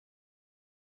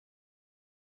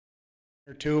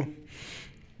Two.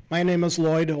 My name is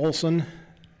Lloyd Olson.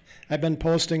 I've been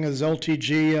posting as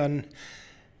LTG on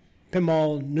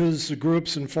pinball news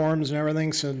groups and forums and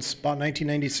everything since about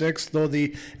 1996, though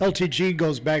the LTG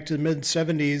goes back to the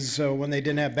mid-70s when they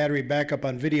didn't have battery backup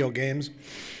on video games.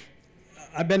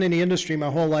 I've been in the industry my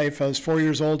whole life. I was 4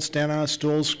 years old, standing on a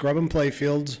stool, scrubbing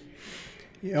playfields.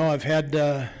 You know, I've had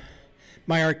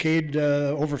my arcade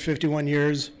over 51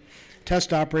 years,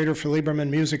 test operator for Lieberman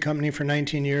Music Company for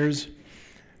 19 years.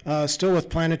 Still with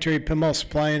Planetary Pinball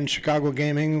Supply in Chicago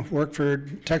Gaming, worked for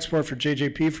tech support for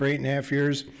JJP for 8.5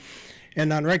 years.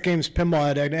 And on Rec Games Pinball, I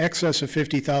had in excess of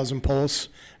 50,000 posts.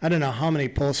 I don't know how many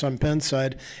posts on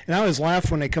Pinside. And I always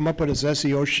laugh when they come up with this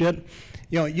SEO shit.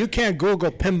 You know, you can't Google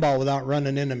pinball without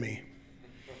running into me.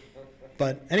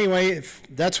 But anyway, if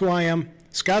that's who I am.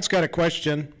 Scott's got a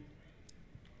question.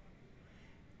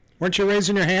 Weren't you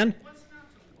raising your hand?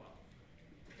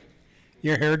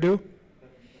 Your hairdo?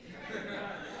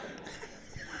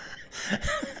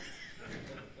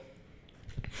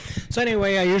 So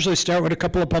anyway, I usually start with a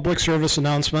couple of public service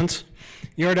announcements.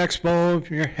 You're at Expo,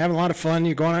 you're having a lot of fun,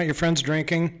 you're going out with your friends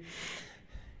drinking.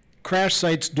 Crash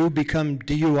sites do become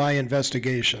DUI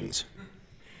investigations.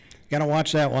 You gotta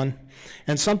watch that one.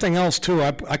 And something else too,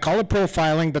 I call it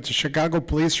profiling, but the Chicago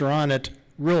police are on it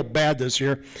real bad this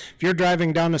year. If you're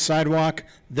driving down the sidewalk,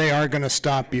 they are gonna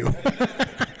stop you.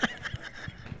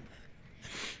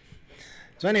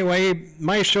 So anyway,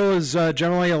 my show is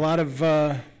generally a lot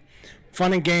of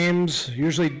fun and games,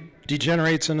 usually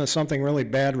degenerates into something really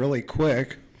bad really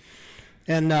quick.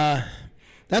 And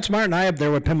that's Martin Iab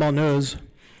there with Pinball News.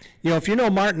 You know, if you know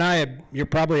Martin Iab, you're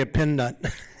probably a pin nut.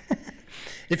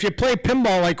 If you play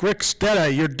pinball like Rick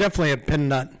Stetta, you're definitely a pin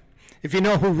nut. If you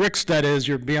know who Rick Stetta is,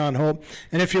 you're beyond hope.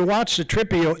 And if you watch the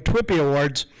Twippy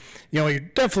Awards, you know, you're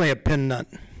definitely a pin nut.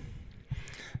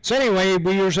 So anyway,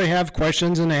 we usually have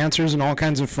questions and answers and all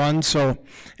kinds of fun. So,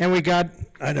 and we got,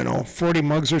 I don't know, 40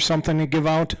 mugs or something to give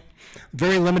out.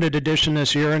 Very limited edition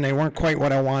this year, and they weren't quite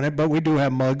what I wanted, but we do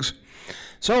have mugs.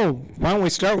 So why don't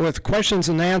we start with questions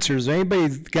and answers?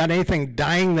 Anybody got anything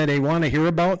dying that they want to hear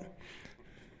about?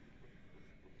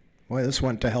 Boy, this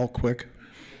went to hell quick.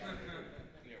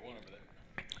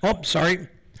 Oh, sorry.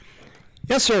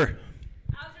 Yes, sir.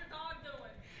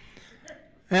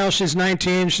 Well, she's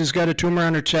 19. She's got a tumor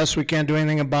on her chest we can't do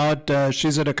anything about.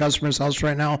 She's at a customer's house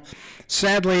right now.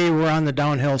 Sadly, we're on the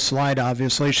downhill slide,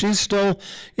 obviously. She's still,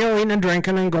 you know, eating and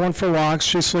drinking and going for walks.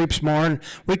 She sleeps more, and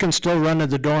we can still run to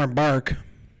the door and bark.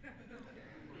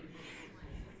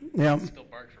 Yeah. Still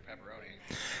bark for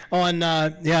pepperoni. Oh, and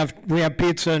yeah, we have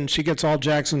pizza, and she gets all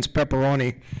Jackson's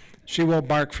pepperoni. She will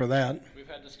bark for that. We've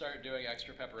had to start doing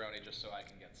extra pepperoni just so I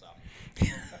can get some.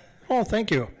 Oh,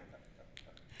 thank you.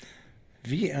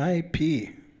 VIP. What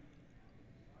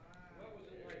was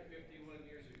it like 51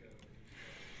 years ago?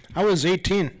 I was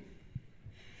 18.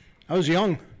 I was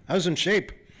young. I was in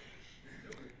shape.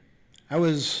 I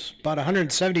was about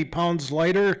 170 pounds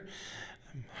lighter,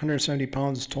 170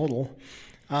 pounds total.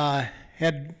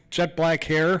 Had jet black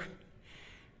hair.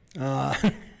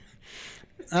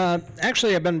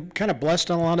 Actually, I've been kind of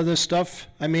blessed on a lot of this stuff.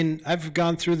 I mean, I've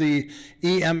gone through the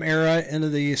EM era into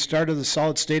the start of the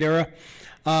solid state era.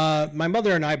 My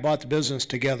mother and I bought the business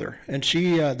together, and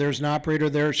she, there's an operator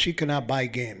there, she could not buy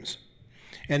games.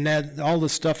 And that, all the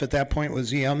stuff at that point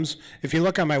was EMs. If you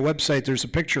look on my website, there's a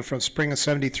picture from spring of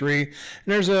 '73, and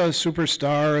there's a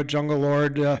Superstar, a Jungle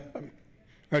Lord, a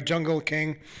Jungle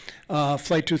King,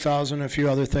 Flight 2000, a few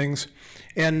other things.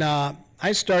 And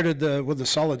I started with the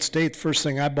solid state. First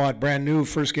thing I bought brand new,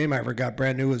 first game I ever got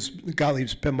brand new was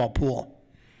Gottlieb's Pinball Pool,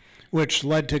 which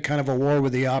led to kind of a war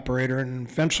with the operator, and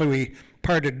eventually we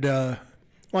parted, well,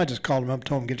 I just called him up,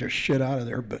 told him get your shit out of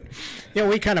there, but you know,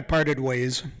 we kind of parted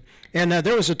ways. And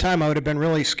there was a time I would have been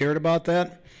really scared about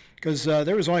that, because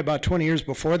there was only about 20 years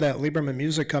before that, Lieberman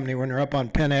Music Company, when they're up on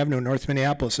Penn Avenue, North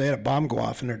Minneapolis, they had a bomb go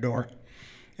off in their door.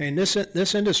 And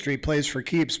this industry plays for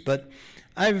keeps, but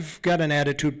I've got an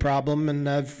attitude problem, and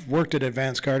I've worked at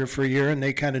Advanced Carter for a year, and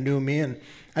they kind of knew me, and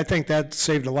I think that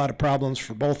saved a lot of problems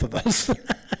for both of us.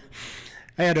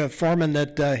 I had a foreman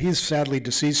that he's sadly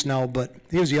deceased now, but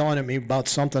he was yelling at me about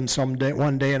something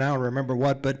one day, and I don't remember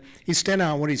what, but he's standing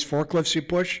on one of these forklifts you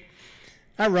push.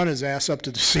 I run his ass up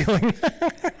to the ceiling,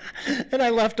 and I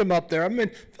left him up there. I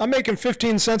mean, I'm making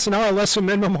 15 cents an hour less than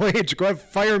minimum wage. Go ahead,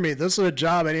 fire me. This is a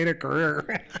job. It ain't a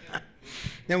career.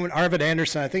 Then when Arvid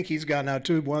Anderson, I think he's gone now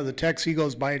too, one of the techs, he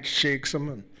goes by and shakes him.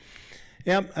 And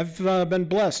yeah, I've been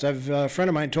blessed. A friend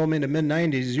of mine told me in the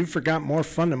mid-'90s, you forgot more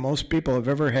fun than most people have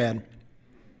ever had.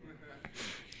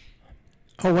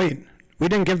 Oh, wait, we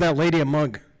didn't give that lady a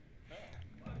mug.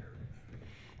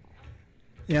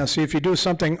 Yeah, see if you do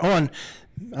something, oh, and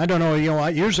I don't know,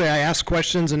 usually I ask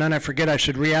questions and then I forget I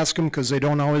should re-ask them because they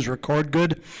don't always record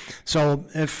good. So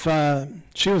if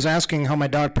she was asking how my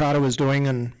dog Prada was doing,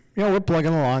 and, we're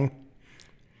plugging along.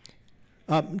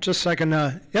 Just a second.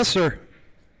 Yes, sir.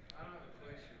 I don't have a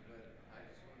question, but I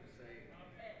just wanted to say,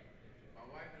 my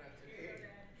wife and I took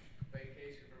a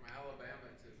vacation from Alabama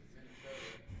to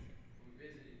Minnesota. We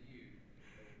visited you,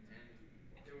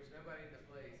 and there was nobody in the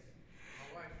place. My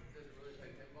wife doesn't really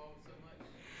play pinball so much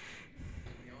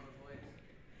in the owner place,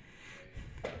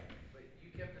 but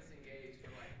you kept us engaged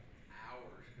for like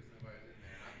hours because nobody was in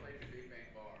there. And I played the Big Bang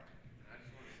Bar, and I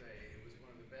just want to say it was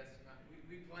one of the best.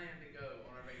 We planned to go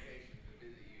on our vacation to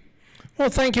visit you. Well,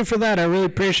 thank you for that. I really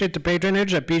appreciate the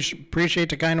patronage. I appreciate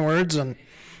the kind words. And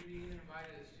You even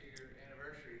invited us to your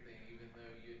anniversary thing, even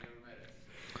though you had never met us.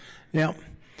 So. yeah,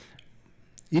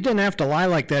 you didn't have to lie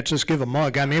like that. Just give a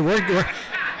mug. I mean, we're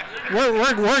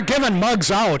giving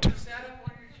mugs out. You sat up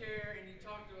on your chair and you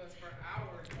talked to us for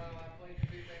hours while I played the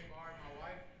Big Bang Bar. My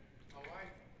wife,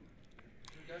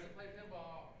 who doesn't play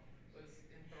pinball, was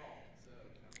enthralled. So.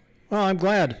 Well, I'm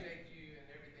glad. Appreciate you and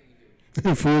everything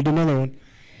you do. Fooled another one.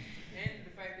 And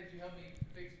the fact that you helped me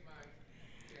fix my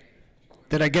game.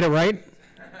 Did I get it right?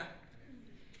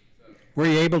 Were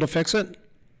you able to fix it?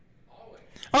 Always.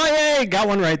 Oh, yay! Got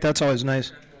one right. That's always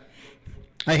nice.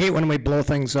 I hate when we blow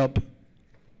things up.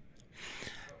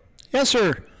 Yes,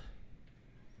 sir.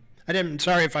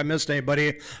 Sorry if I missed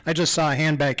anybody. I just saw a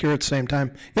hand back here at the same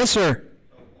time. Yes, sir.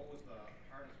 So what was the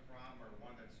hardest problem or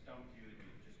one that stumped you that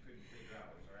you just couldn't figure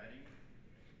out? Was there any?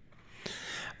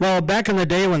 Well, back in the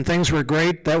day when things were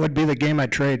great, that would be the game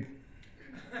I'd trade.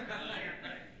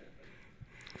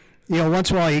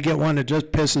 Once in a while you get one that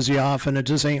just pisses you off and I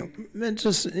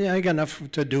got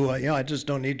enough to do. I just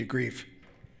don't need to grief.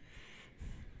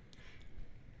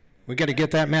 We got to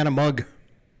get that man a mug.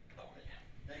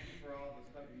 Thank you for all the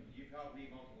stuff. You've helped me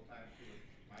multiple times too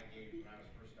with my game when I was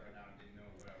first starting out and didn't know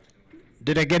what I was doing.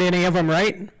 Did I get any of them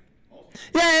right?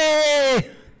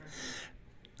 Yay!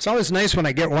 It's always nice when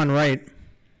I get one right.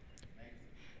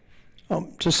 Oh,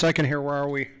 just a second here. Where are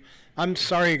we? I'm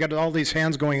sorry, you got all these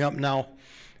hands going up now.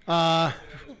 Oh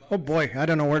boy, I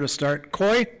don't know where to start.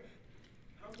 Coy?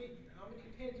 How many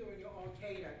pins are in your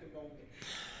arcade at the moment?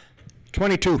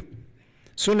 22.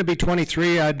 Soon to be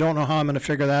 23. I don't know how I'm going to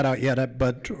figure that out yet,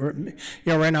 but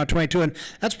right now 22, and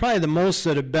that's probably the most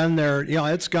that have been there.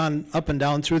 It's gone up and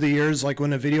down through the years. Like when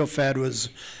the video fad was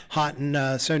hot in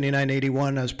 79,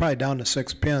 81, I was probably down to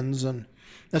 6 pins, and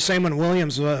the same when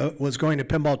Williams was going to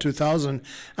Pinball 2000.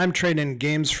 I'm trading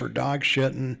games for dog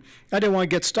shit, and I didn't want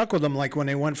to get stuck with them like when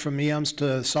they went from EMs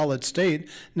to Solid State. And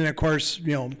then, of course,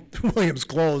 Williams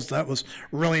closed. That was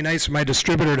really nice of my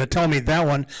distributor to tell me that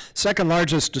one. Second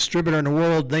largest distributor in the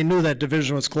world. They knew that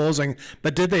division was closing,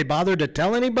 but did they bother to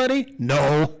tell anybody?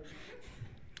 No.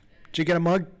 Did you get a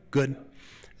mug? Good.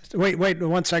 Wait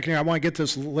 1 second here. I want to get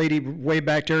this lady way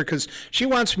back there because she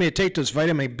wants me to take this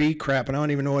vitamin B crap, and I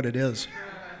don't even know what it is.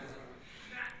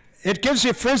 It gives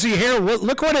you frizzy hair.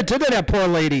 Look what it did to that poor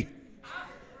lady.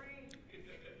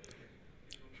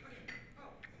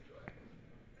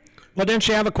 Well, didn't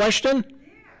she have a question?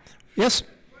 Yes?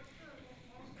 What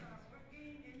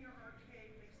game in your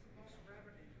arcade makes the most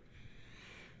revenue?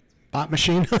 Pop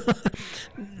machine?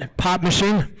 Pop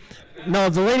machine? No,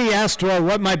 the lady asked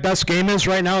what my best game is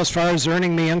right now as far as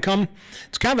earning me income.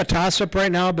 It's kind of a toss-up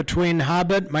right now between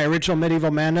Hobbit, my original Medieval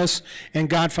Madness, and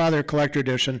Godfather Collector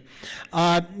Edition.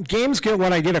 Games get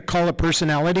what I get a call a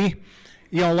personality.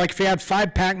 Like if you had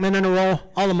 5 Pac-Men in a row,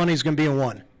 all the money's going to be in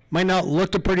one. Might not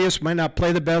look the prettiest, might not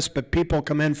play the best, but people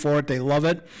come in for it. They love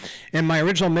it. And my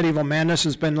original Medieval Madness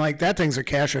has been like, that thing's a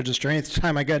cash register.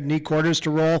 Anytime I got knee quarters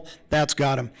to roll, that's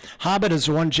got them. Hobbit is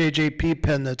the one JJP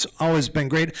pin that's always been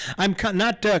great. I'm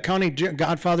not counting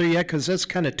Godfather yet because that's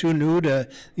kind of too new to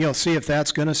see if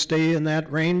that's going to stay in that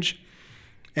range.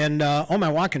 And my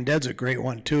Walking Dead's a great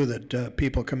one too that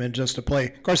people come in just to play.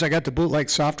 Of course, I got the bootleg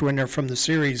software in there from the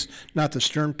series, not the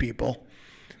Stern people.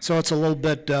 So it's a little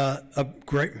bit of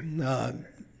great,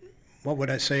 what would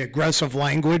I say, aggressive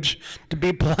language to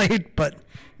be played, but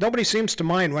nobody seems to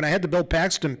mind. When I had the Bill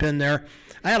Paxton pin there,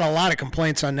 I had a lot of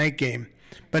complaints on that game,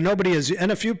 but nobody has,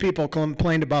 and a few people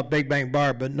complained about Big Bang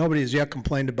Bar, but nobody has yet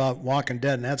complained about Walking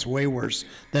Dead, and that's way worse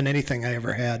than anything I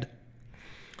ever had.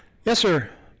 Yes,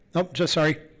 sir. Oh, just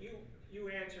sorry. You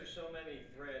answer so many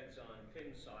threads on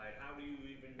Pinside. How do you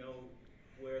even know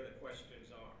where the questions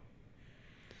are?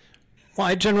 Well,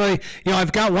 I generally,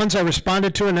 I've got ones I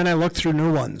responded to, and then I look through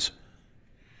new ones.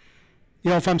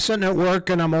 If I'm sitting at work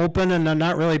and I'm open and I'm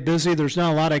not really busy, there's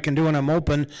not a lot I can do when I'm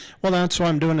open, well, that's why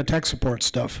I'm doing the tech support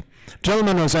stuff.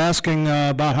 Gentleman was asking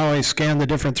about how I scan the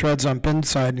different threads on pin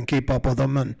side and keep up with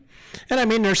them, and I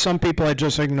mean, there's some people I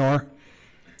just ignore.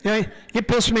 Yeah, you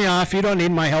piss me off. You don't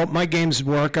need my help. My games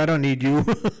work. I don't need you.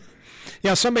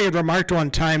 Yeah, somebody had remarked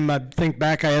one time, I think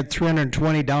back, I had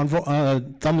 320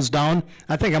 thumbs down.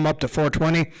 I think I'm up to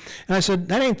 420. And I said,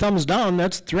 that ain't thumbs down.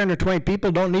 That's 320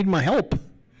 people don't need my help.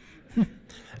 I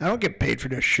don't get paid for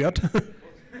this shit.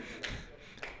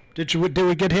 Did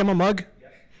we get him a mug?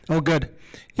 Yes. Oh, good.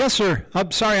 Yes, sir. I'm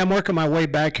sorry, I'm working my way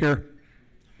back here.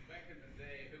 Back in the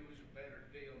day, who was a better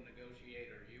deal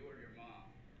negotiator, you or your mom?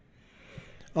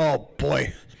 Oh,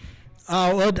 boy.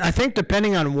 Well, I think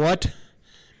depending on what.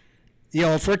 You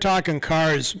know, if we're talking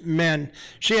cars, man,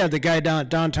 she had the guy down at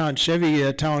downtown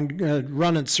Chevy town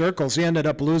running circles. He ended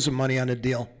up losing money on a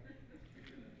deal.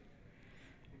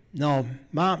 No,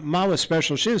 Ma was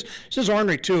special. She's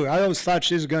ornery too. I always thought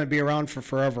she was going to be around for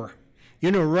forever.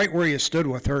 You knew right where you stood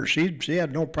with her. She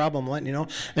had no problem letting you know.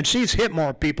 And she's hit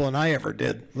more people than I ever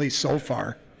did, at least so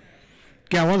far.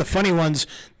 Yeah, one of the funny ones,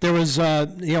 there was,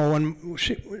 you know, when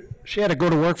she had to go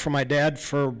to work for my dad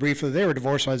for briefly. They were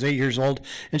divorced when I was 8 years old.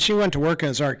 And she went to work in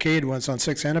his arcade once on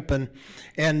 6th Hennepin.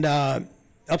 And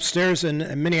upstairs in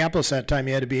Minneapolis that time,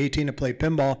 you had to be 18 to play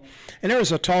pinball. And there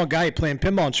was a tall guy playing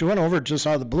pinball. And she went over just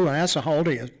out of the blue. And I asked her, how old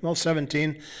are you? Well,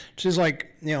 17. She's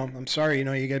like, you know, I'm sorry, you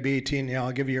know, you got to be 18. Yeah,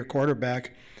 I'll give you your quarter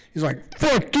back. He's like,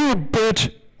 fuck you,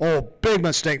 bitch. Oh, big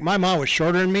mistake. My mom was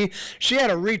shorter than me. She had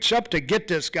to reach up to get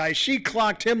this guy. She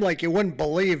clocked him like you wouldn't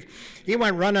believe. He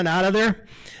went running out of there.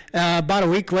 About a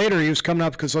week later, he was coming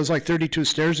up because it was like 32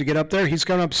 stairs to get up there. He's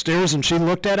coming upstairs, and she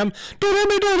looked at him.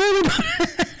 Don't hit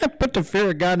me. Put the fear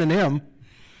of God in him.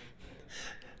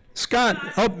 Scott,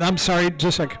 oh, I'm sorry,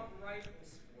 just like.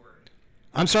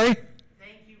 I'm sorry?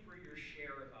 Thank you for your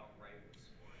share about rifle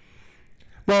sport.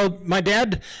 Well, my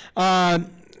dad,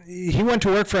 he went to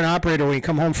work for an operator when he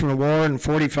come home from the war in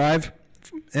 45.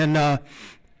 And,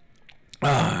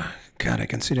 God, I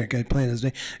can see that guy playing his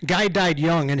name. Guy died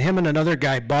young, and him and another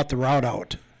guy bought the route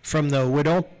out from the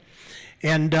widow.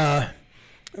 And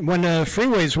when the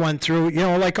freeways went through, you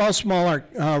know, like all smaller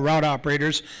route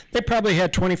operators, they probably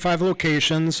had 25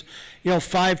 locations. You know,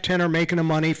 5, 10 are making the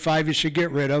money, 5 you should get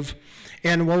rid of.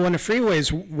 And, well, when the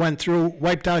freeways went through,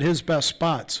 wiped out his best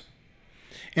spots.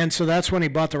 And so that's when he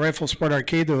bought the Rifle Sport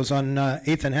Arcade that was on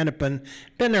 8th and Hennepin.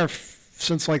 Been there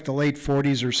since like the late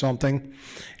 40s or something.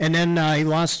 And then he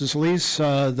lost his lease.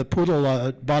 The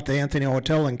Poodle bought the Anthony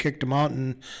Hotel and kicked him out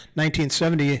in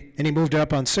 1970, and he moved it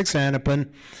up on 6th and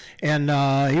Hennepin. And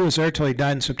he was there till he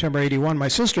died in September 81. My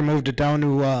sister moved it down to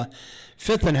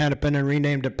 5th and Hennepin and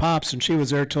renamed it Pops, and she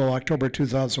was there till October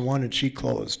 2001, and she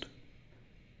closed.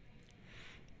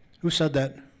 Who said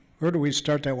that? Where do we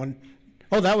start that one?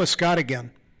 Oh, that was Scott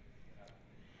again.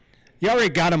 You already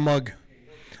got a mug.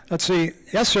 Let's see.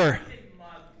 Yes, sir.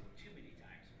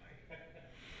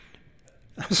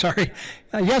 I'm sorry.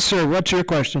 Yes, sir. What's your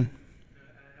question?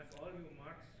 Have all you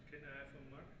mugs? Can I have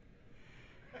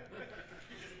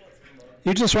a mug?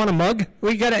 You just want a mug?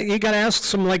 Well, you gotta ask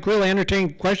some like really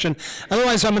entertaining question.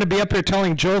 Otherwise, I'm going to be up here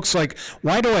telling jokes like,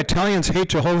 "Why do Italians hate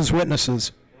Jehovah's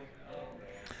Witnesses?"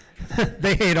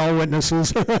 They hate all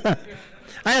witnesses. I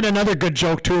had another good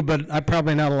joke too, but I'm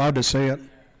probably not allowed to say it.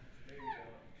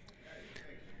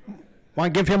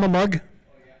 Want to give him a mug?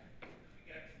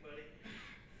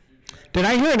 Did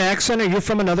I hear an accent? Are you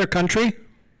from another country?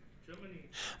 Germany.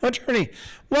 Oh, Germany.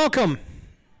 Welcome.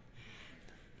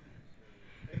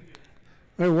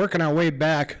 We're working our way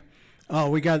back. Oh,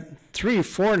 we got 3,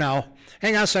 4 now.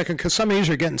 Hang on a second, because some of these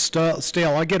are getting stale.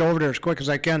 I'll get over there as quick as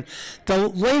I can. The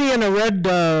lady in the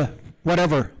red,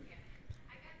 whatever.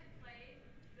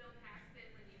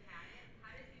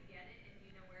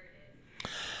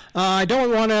 I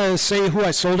don't want to say who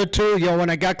I sold it to. You know, when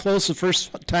I got close the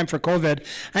first time for COVID,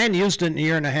 I hadn't used it in a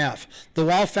year and a half. The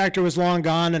wow factor was long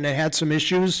gone, and it had some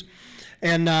issues.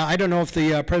 And I don't know if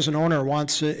the present owner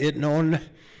wants it known,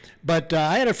 but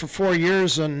I had it for 4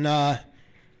 years, and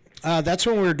that's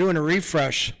when we were doing a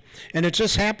refresh. And it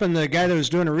just happened the guy that was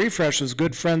doing a refresh was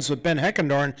good friends with Ben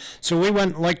Heckendorn, so we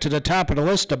went like to the top of the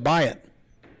list to buy it.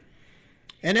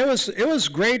 And it was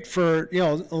great for, you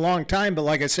know, a long time, but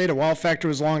like I say, the wow factor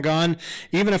was long gone.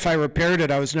 Even if I repaired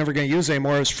it, I was never going to use it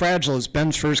anymore. It was fragile as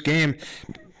Ben's first game,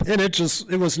 and it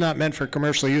was not meant for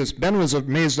commercial use. Ben was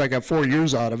amazed I got 4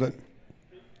 years out of it.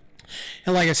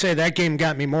 And like I say, that game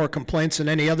got me more complaints than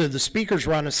any other. The speakers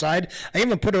were on the side. I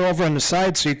even put it over on the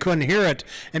side so you couldn't hear it,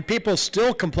 and people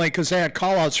still complain because they had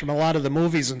call-outs from a lot of the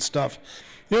movies and stuff.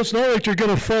 You know, it's not like you're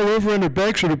going to fall over on their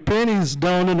backs or their panties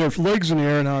down and their legs in the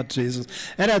air. And oh, Jesus.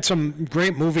 It had some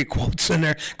great movie quotes in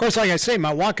there. Of course, like I say,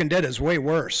 my Walking Dead is way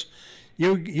worse.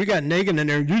 You got Negan in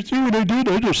there. You see what I did?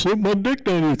 I just slipped my dick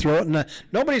down your throat. And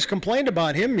nobody's complained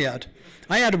about him yet.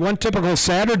 I had one typical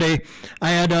Saturday. I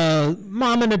had a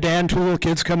mom and a dad and 2 little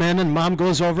kids come in, and mom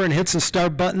goes over and hits the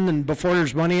start button, and before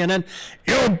there's money in it,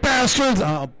 you bastards!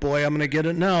 Oh boy, I'm gonna get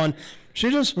it now. And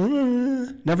she just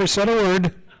never said a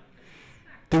word.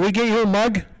 Did we get you a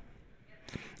mug?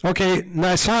 Okay, and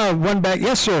I saw one back.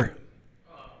 Yes, sir.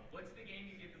 What's the game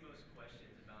you get the most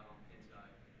questions about on Pinside?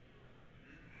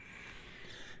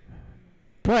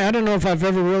 Boy, I don't know if I've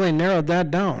ever really narrowed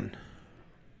that down.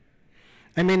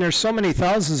 I mean, there's so many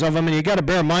thousands of them, and you got to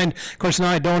bear in mind, of course,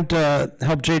 now I don't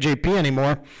help JJP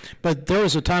anymore, but there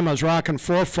was a time I was rocking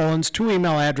 4 phones, 2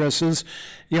 email addresses,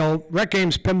 you know, Rec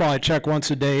Games Pinball I check once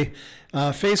a day,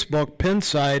 Facebook,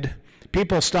 Pinside,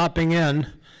 people stopping in.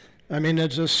 I mean,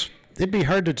 it'd be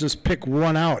hard to just pick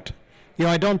one out. You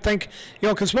know, I don't think, you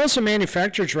know, because most of the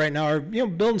manufacturers right now are, you know,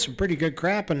 building some pretty good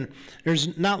crap, and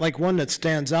there's not like one that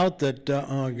stands out that,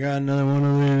 oh, God, another one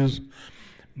of these.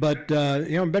 But,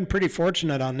 you know, I've been pretty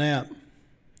fortunate on that.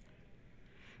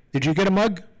 Did you get a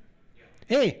mug? Yeah.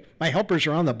 Hey, my helpers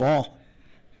are on the ball.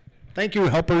 Thank you,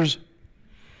 helpers.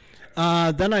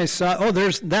 Then I saw, oh,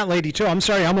 there's that lady, too. I'm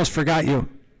sorry, I almost forgot you.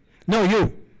 No, you. Me?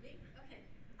 Okay.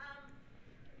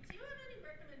 Do you have any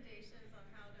recommendations on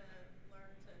how to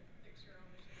learn to fix your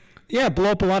own machine? Yeah,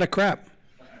 blow up a lot of crap.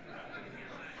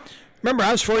 Remember,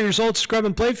 I was 4 years old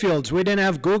scrubbing playfields. We didn't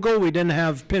have Google. We didn't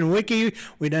have PinWiki.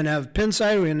 We didn't have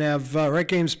Pinside. We didn't have Rec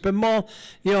Games Pinball.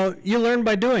 You know, you learn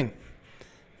by doing.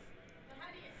 But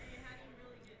how do you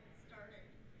really get started?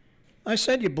 I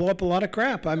said you blow up a lot of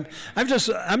crap. I'm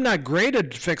not great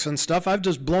at fixing stuff. I've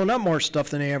just blown up more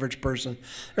stuff than the average person.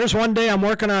 There's one day I'm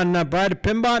working on Bride of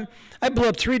Pinball. I blew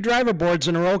up 3 driver boards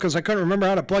in a row because I couldn't remember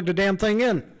how to plug the damn thing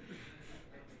in.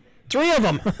 3 of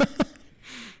them.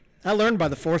 I learned by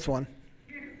the 4th one.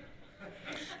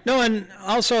 No, and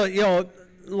also, you know,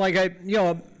 like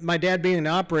my dad being an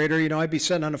operator, you know, I'd be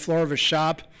sitting on the floor of his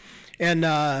shop, and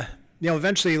you know,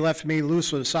 eventually he left me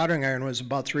loose with a soldering iron when I was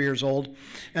about 3 years old,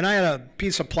 and I had a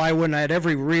piece of plywood, and I had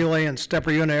every relay and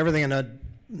stepper unit, everything in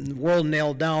the world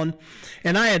nailed down,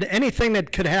 and I had anything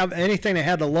that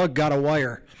had a lug got a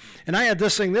wire. And I had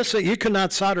this thing you could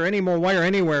not solder any more wire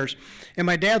anywheres. And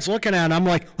my dad's looking at it, and I'm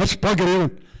like, let's plug it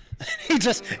in.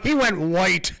 He went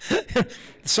white.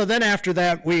 So then after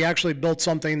that, we actually built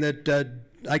something that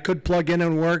I could plug in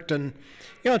and worked. And,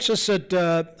 you know, it's just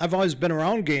that I've always been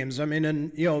around games. I mean,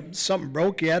 and, you know, something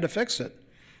broke, you had to fix it.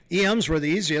 EMs were the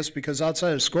easiest because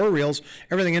outside of score reels,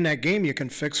 everything in that game you can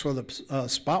fix with a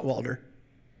spot welder.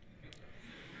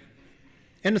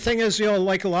 And the thing is, you know,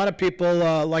 like a lot of people,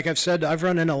 like I've said, I've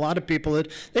run into a lot of people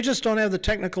that they just don't have the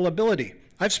technical ability.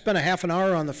 I've spent a half an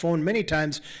hour on the phone many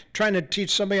times trying to teach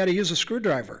somebody how to use a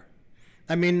screwdriver.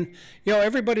 I mean, you know,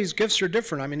 everybody's gifts are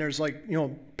different. I mean, there's like, you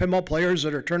know, pinball players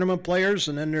that are tournament players,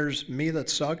 and then there's me that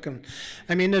suck. And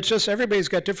I mean, it's just everybody's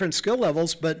got different skill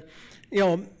levels, but, you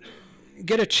know,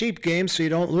 get a cheap game so you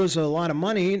don't lose a lot of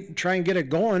money, try and get it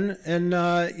going, and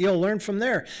you'll learn from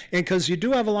there. And because you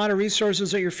do have a lot of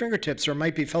resources at your fingertips. There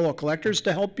might be fellow collectors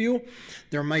to help you.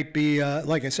 There might be,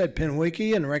 like I said,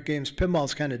 PinWiki and Rec Games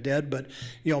Pinball's kind of dead, but,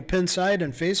 you know, Pinside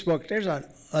and Facebook, there's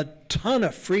a ton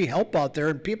of free help out there,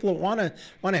 and people that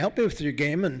want to help you with your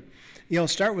game, and, you know,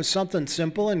 start with something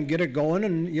simple and get it going,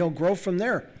 and you'll grow from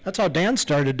there. That's how Dan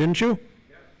started, didn't you?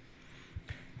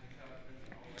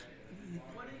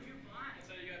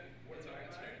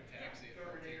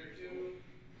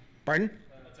 Pardon?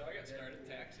 That's how I got started,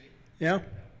 taxi. Yeah.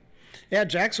 Yeah,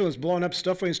 Jackson was blowing up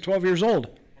stuff when he was 12 years old.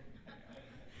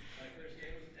 My first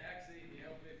game was taxi, and he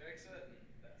helped me fix it,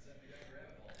 and that sent me down the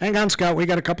rabbit hole. Hang on, Scott. We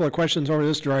got a couple of questions over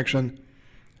this direction.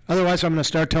 Otherwise, I'm going to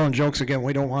start telling jokes again.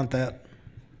 We don't want that.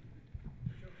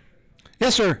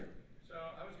 Yes, sir. So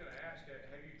I was going to ask, have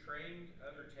you trained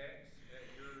other techs at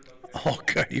your location? Oh,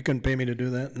 God, you couldn't pay me to do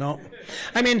that. No.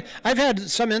 I mean, I've had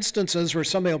some instances where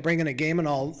somebody will bring in a game and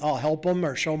I'll help them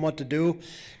or show them what to do.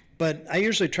 But I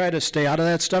usually try to stay out of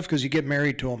that stuff because you get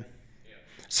married to them. Yeah.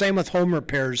 Same with home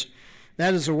repairs.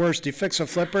 That is the worst. You fix a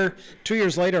flipper, 2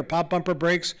 years later, pop bumper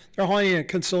breaks, they're hauling you in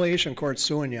conciliation court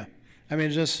suing you. I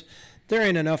mean, just there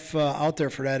ain't enough out there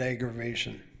for that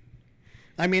aggravation.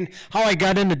 I mean, how I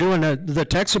got into doing the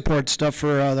tech support stuff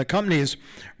for the companies,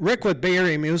 Rick with Bay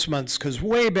Area Amusements, because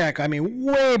way back on Rec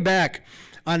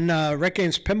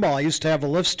Games Pinball, I used to have a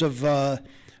list of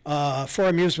for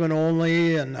amusement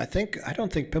only, and I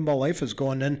don't think Pinball Life is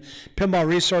going in. Pinball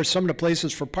Resource, some of the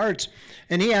places for parts,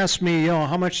 and he asked me, you know,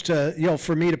 how much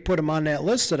for me to put him on that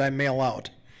list that I mail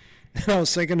out. And I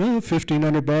was thinking, $1,500,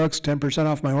 10%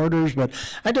 off my orders, but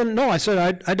I didn't know. I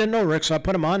said, I didn't know, Rick, so I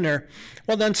put him on there.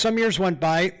 Well, then some years went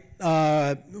by.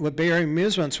 with Bay Area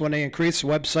Amusements when they increased the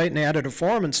website and they added a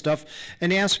forum and stuff,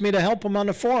 and he asked me to help him on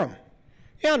the forum.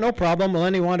 Yeah, no problem. Well,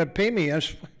 then he wanted to pay me. I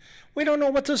said, we don't know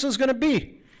what this is going to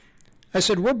be. I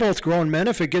said, we're both grown men.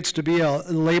 If it gets to be a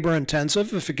labor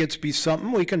intensive, if it gets to be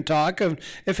something, we can talk.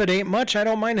 If it ain't much, I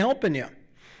don't mind helping you.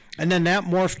 And then that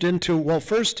morphed into, well,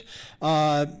 first,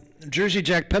 Jersey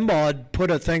Jack Pinball had put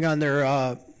a thing on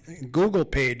their Google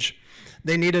page.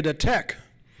 They needed a tech.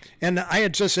 And I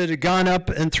had just, it had gone up,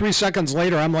 and 3 seconds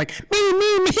later, I'm like, me.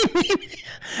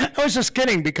 I was just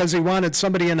kidding because he wanted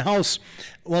somebody in-house.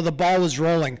 Well, the ball was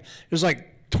rolling. There's like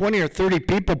 20 or 30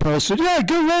 people posted, yeah,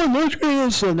 get rolling, let's go.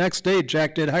 So the next day,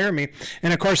 Jack did hire me.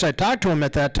 And of course, I talked to him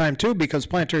at that time too, because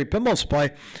Planetary Pinball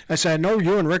Supply, I said, I know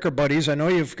you and Rick are buddies. I know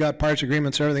you've got parts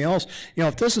agreements and everything else. You know,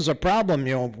 if this is a problem,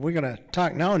 you know, we're going to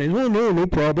talk now. And he's, oh, no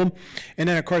problem. And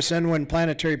then, of course, then when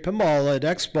Planetary Pinball at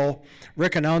Expo,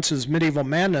 Rick announces Medieval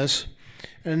Madness.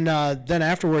 And then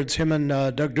afterwards, him and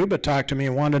Doug Duba talked to me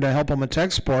and wanted to help him with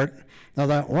tech support. I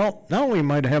thought, well, now we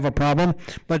might have a problem.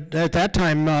 But at that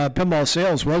time, Pinball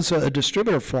Sales was a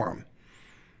distributor for him.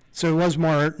 So it was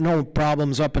no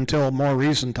problems up until more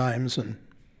recent times. And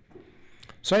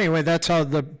so anyway, that's how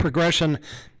the progression,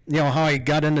 you know, how I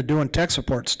got into doing tech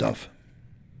support stuff.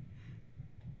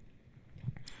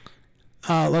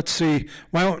 Let's see.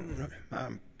 Well,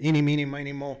 eeny, meeny,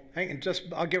 miny, mo. Hang on,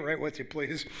 I'll get right with you,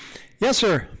 please. Yes,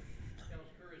 sir. I was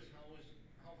curious,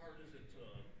 how hard is it to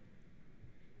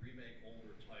remake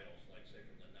older titles, like say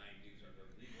from the 90s? Are there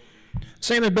legal?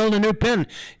 Same as building a new pin.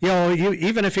 You know,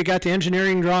 even if you got the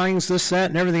engineering drawings, this, that,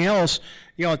 and everything else,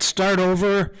 you know, it's start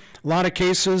over. A lot of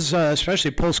cases,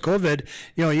 especially post-COVID,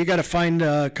 you know, you got to find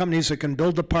companies that can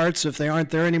build the parts if they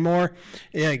aren't there anymore.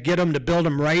 Get them to build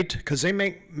them right, because they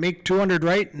make 200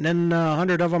 right, and then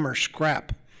 100 of them are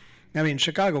scrap. I mean,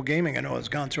 Chicago Gaming, I know, has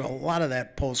gone through a lot of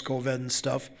that post-COVID and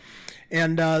stuff.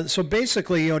 And so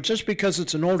basically, you know, just because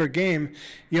it's an older game,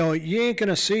 you know, you ain't going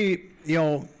to see, you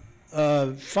know,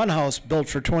 Funhouse built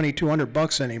for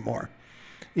 $2,200 anymore.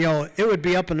 You know, it would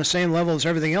be up in the same level as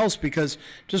everything else, because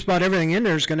just about everything in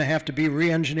there is going to have to be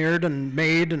re-engineered and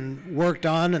made and worked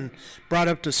on and brought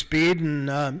up to speed.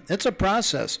 And it's a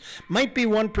process. Might be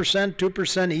 1%,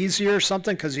 2% easier or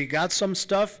something because you got some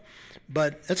stuff.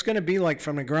 But it's going to be like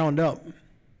from the ground up. Every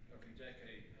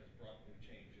decade has brought new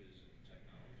changes in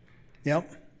technology.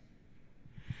 Yep.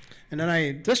 And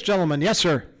then this gentleman, yes,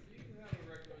 sir. Do you have a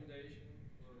recommendation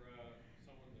for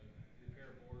someone to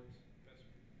repair boards, best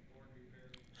board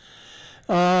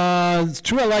repairs?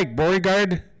 Two I like,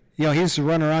 Beauregard. You know, he's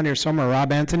running around here somewhere,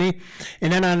 Rob Anthony.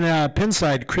 And then on pin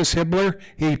side, Chris Hibbler.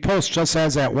 He posts just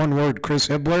as that one word, Chris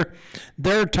Hibbler.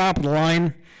 They're top of the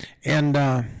line. And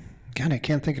God, I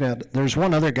can't think of that. There's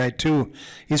one other guy, too.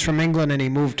 He's from England, and he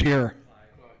moved here.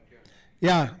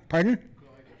 Yeah, pardon?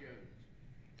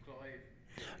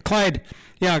 Clyde.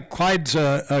 Yeah, Clyde's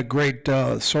a great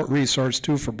resource,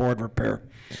 too, for board repair.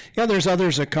 Yeah, there's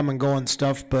others that come and go and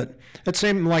stuff, but it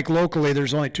seems like locally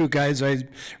there's only two guys I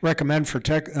recommend for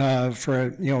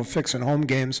fixing home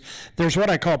games. There's what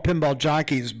I call pinball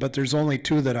jockeys, but there's only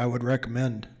two that I would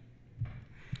recommend.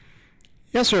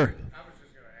 Yes, sir.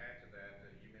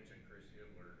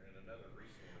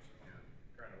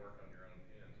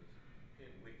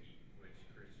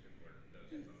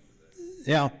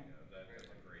 Yeah.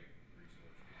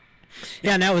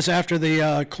 Yeah, and that was after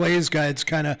the Clays guides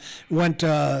kind of went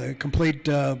complete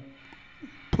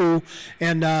poo,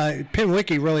 and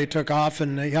PinWiki really took off,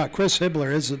 and yeah, Chris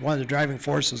Hibbler is one of the driving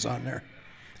forces on there.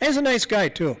 He's a nice guy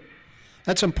too.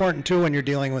 That's important too when you're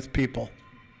dealing with people.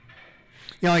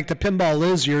 You know, like the Pinball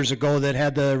Liz years ago that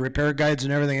had the repair guides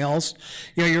and everything else.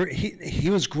 You know, he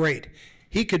was great.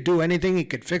 He could do anything. He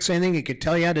could fix anything. He could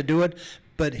tell you how to do it.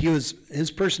 But his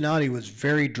personality was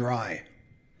very dry.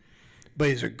 But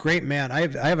he's a great man. I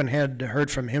haven't heard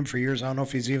from him for years. I don't know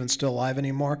if he's even still alive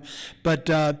anymore. But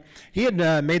he had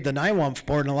made the NIWAMF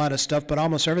board and a lot of stuff, but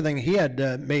almost everything he had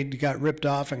made got ripped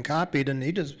off and copied, and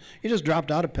he just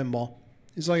dropped out of pinball.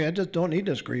 He's like, I just don't need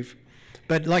this grief.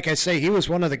 But like I say, he was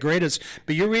one of the greatest.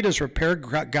 But you read his repair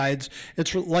guides,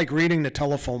 it's like reading the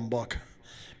telephone book.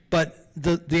 But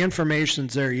the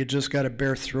information's there. You just got to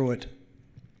bear through it.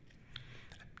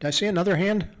 Did I see another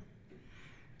hand?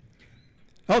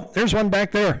 Oh, there's one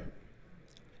back there.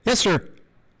 Yes, sir. I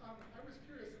was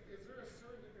curious, is there a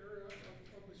certain area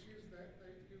of machines that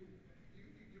you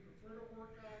prefer to work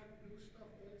on, new stuff,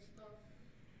 old stuff?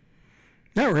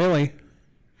 Not really.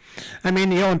 I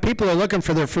mean, you know, when people are looking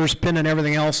for their first pin and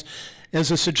everything else,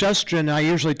 as a suggestion, I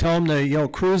usually tell them to, you know,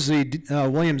 cruise the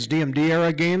Williams DMD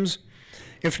era games.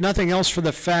 If nothing else, for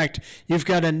the fact you've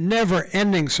got a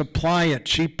never-ending supply of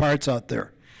cheap parts out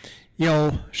there. you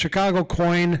know, Chicago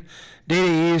Coin,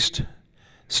 Data East,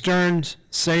 Stearns,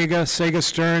 Sega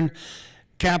Stern,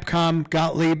 Capcom,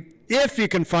 Gottlieb. If you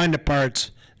can find the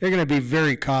parts, they're going to be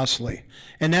very costly.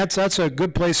 And that's a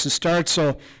good place to start.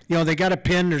 So, you know, they got a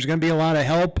pin, there's going to be a lot of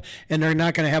help, and they're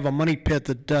not going to have a money pit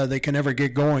that they can ever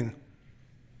get going.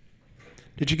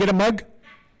 Did you get a mug?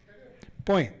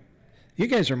 Boy, you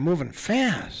guys are moving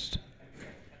fast.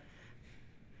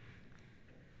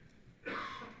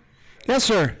 Yes,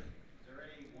 sir. Is there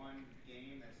any one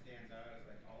game that stands out as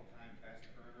like all-time best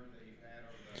burner that you've had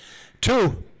over the...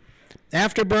 Two.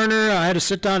 Afterburner, I had to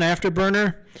sit down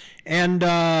Afterburner, and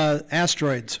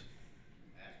Asteroids.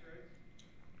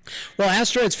 Well,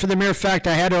 Asteroids, for the mere fact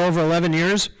I had it over 11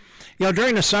 years. You know,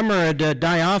 during the summer it'd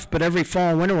die off, but every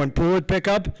fall and winter when pool would pick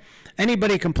up,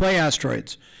 anybody can play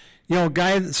Asteroids. You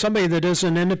know, somebody that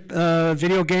isn't into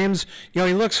video games, you know,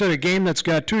 he looks at a game that's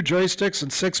got 2 joysticks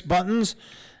and 6 buttons,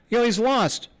 you know, he's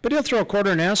lost. But he'll throw a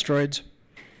quarter in Asteroids.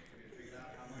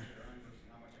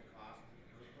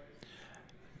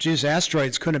 Geez,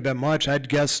 Asteroids couldn't have been much. I'd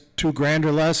guess $2,000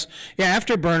 or less. Yeah,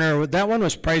 Afterburner, that one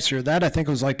was pricier. That I think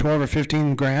was like 12 or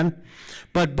 15 grand.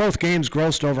 But both games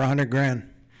grossed over 100 grand.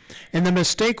 And the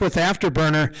mistake with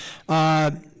Afterburner,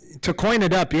 to coin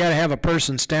it up, you had to have a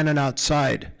person standing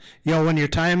outside. You know, when your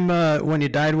time, when you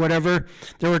died, whatever,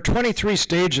 there were 23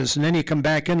 stages, and then you come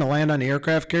back in to land on the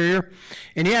aircraft carrier,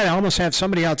 and you had to almost have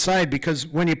somebody outside because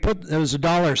when you put, it was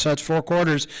 $1, so that's 4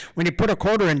 quarters. When you put a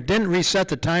quarter in, didn't reset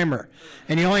the timer,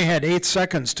 and you only had 8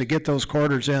 seconds to get those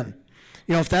quarters in.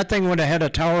 You know, if that thing would have had a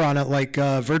tower on it like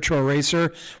Virtual Racer,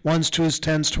 1s, 2s,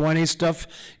 10s, 20s stuff,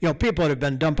 you know, people would have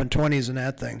been dumping 20s in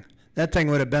that thing. That thing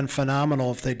would have been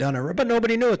phenomenal if they'd done it, but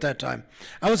nobody knew at that time.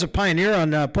 I was a pioneer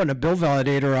on putting a bill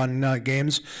validator on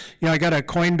games. You know, I got a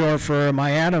coin door for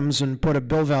my Adams and put a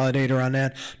bill validator on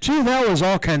that. Gee, that was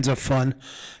all kinds of fun.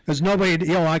 Because nobody,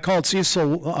 you know, I called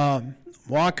Cecil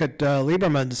Walk at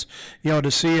Lieberman's, you know, to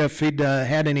see if he'd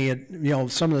had any, you know,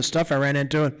 some of the stuff I ran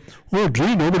into. And, oh,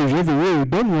 gee, nobody's ever really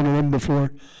done one of them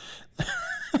before.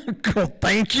 Cool,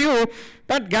 thank you,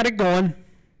 but got it going.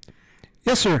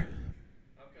 Yes, sir.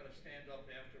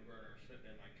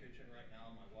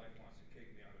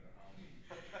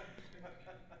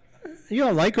 You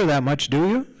don't like her that much, do you? I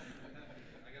gotta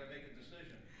make a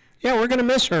decision. Yeah, we're gonna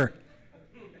miss her.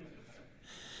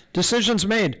 Decision's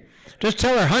made. Just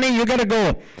tell her, honey, you gotta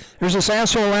go. There's this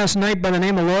asshole last night by the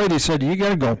name of Lloyd. He said, you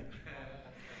gotta go.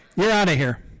 You're out of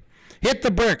here. Hit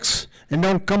the bricks and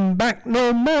don't come back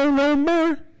no more, no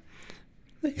more.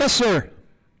 Yes, sir.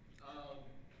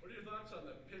 What are your thoughts on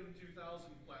the PIN 2000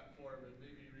 platform and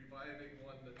maybe reviving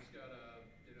one that's got a,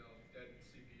 you know, dead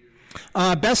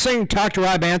CPU? Best thing, talk to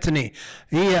Rob Anthony.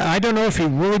 I don't know if he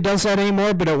really does that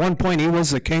anymore, but at one point he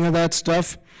was the king of that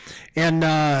stuff. And,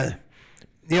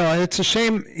 you know, it's a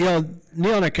shame, you know,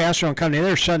 Neil and Castro and company,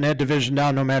 they're shutting that division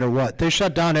down no matter what. They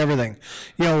shut down everything.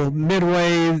 You know,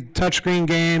 Midway, touchscreen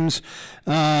games,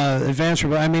 advanced,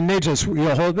 I mean, they just, you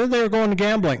know, they were going to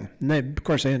gambling. And they, of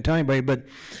course, they didn't tell anybody, but,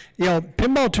 you know,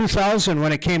 Pinball 2000,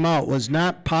 when it came out, was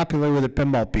not popular with the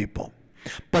pinball people.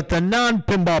 But the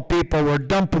non-pinball people were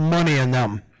dumping money in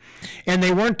them. And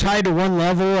they weren't tied to one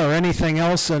level or anything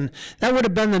else, and that would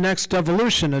have been the next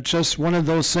evolution. It's just one of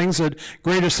those things that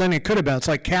greatest thing it could have been. It's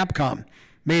like Capcom.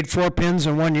 Made 4 pins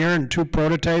in 1 year and 2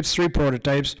 prototypes, 3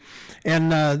 prototypes. And,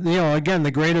 you know, again, the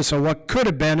greatest of what could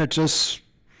have been, it just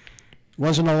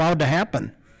wasn't allowed to happen.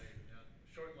 Right, yeah.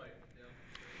 Short life,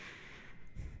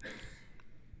 yeah.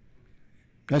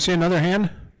 Did I see another hand?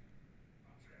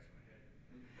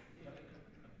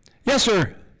 Yes,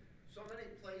 sir. So many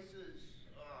places,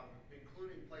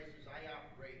 including places I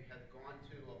operate, have gone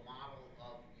to a model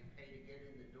of you pay to get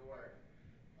in the door,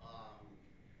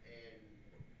 and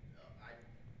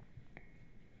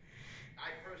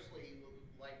I personally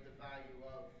like the value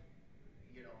of,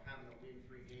 you know, having to win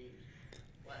free games.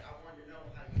 But I wanted to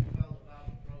know how you felt about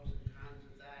the pros and cons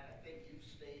of that. I think you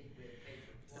stayed with pay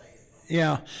for play.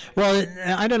 Yeah, well,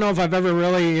 I don't know if I've ever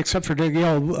really, except for, you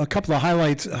know, a couple of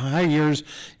high years,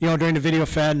 you know, during the video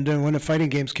fad and when the fighting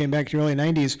games came back in the early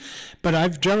 90s, but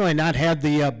I've generally not had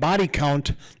the body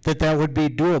count that would be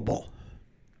doable.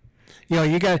 You know,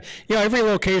 you got, you know, every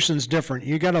location's different.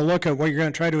 You got to look at what you're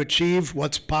going to try to achieve,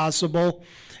 what's possible.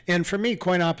 And for me,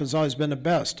 coin op has always been the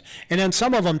best. And then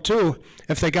some of them too,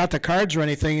 if they got the cards or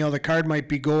anything, you know, the card might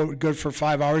be good for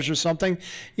 5 hours or something.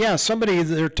 Yeah, somebody,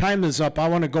 their time is up. I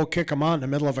want to go kick them out in the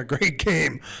middle of a great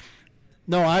game.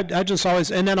 No, I just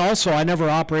always, and then also I never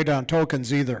operated on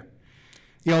tokens either.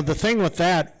 You know, the thing with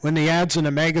that, when the ads in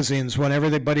the magazines, when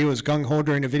everybody was gung-ho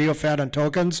during the video fad on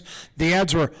tokens, the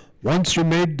ads were, once you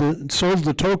sold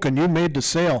the token, you made the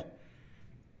sale.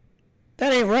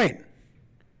 That ain't right.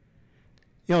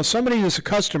 You know, somebody who's a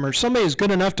customer, somebody who's good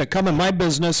enough to come in my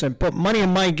business and put money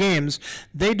in my games,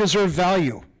 they deserve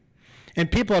value.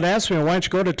 And people had asked me, why don't you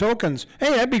go to tokens?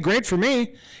 Hey, that'd be great for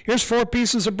me. Here's 4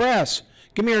 pieces of brass.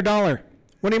 Give me your $1.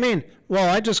 What do you mean? Well,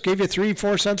 I just gave you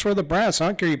 3-4 cents worth of brass. I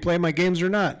don't care if you play my games or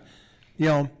not. You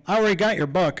know, I already got your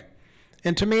buck.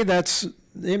 And to me,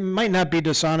 it might not be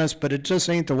dishonest, but it just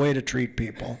ain't the way to treat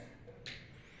people.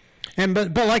 And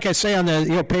but like I say on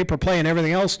the pay-per play and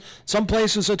everything else, some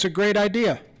places it's a great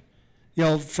idea. You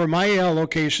know, for my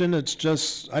location, it's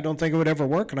just I don't think it would ever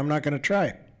work, and I'm not going to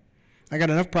try. I got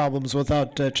enough problems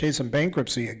without chasing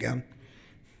bankruptcy again.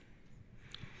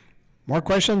 More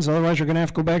questions? Otherwise, you're going to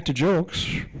have to go back to jokes.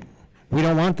 We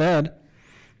don't want that.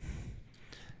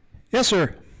 Yes,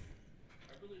 sir.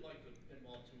 I really like the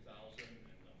Pinball 2000 and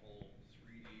the whole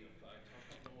 3D effect.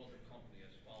 How come no other company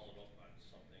has followed up on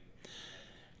something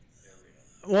in that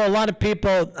area? Well, a lot of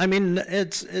people, I mean,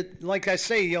 it's like I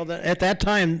say, you know, at that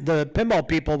time, the pinball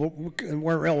people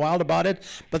weren't real wild about it,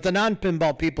 but the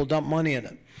non-pinball people dumped money in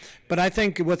it. But I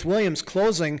think with Williams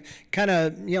closing, kind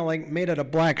of, you know, like made it a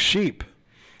black sheep,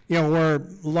 you know, where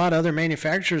a lot of other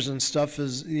manufacturers and stuff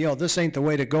is, you know, this ain't the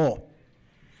way to go.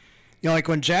 You know, like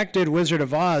when Jack did Wizard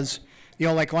of Oz, you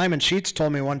know, like Lyman Sheets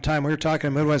told me one time, we were talking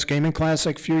at Midwest Gaming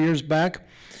Classic a few years back,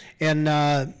 and,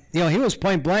 you know, he was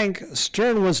point blank,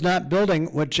 Stern was not building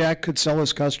what Jack could sell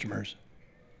his customers.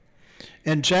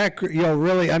 And Jack, you know,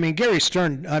 really, I mean, Gary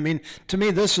Stern, I mean, to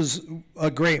me, this is a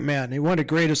great man. He won the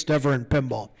greatest ever in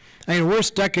pinball. I mean,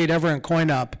 worst decade ever in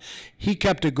coin-op. He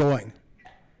kept it going.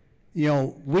 You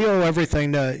know, we owe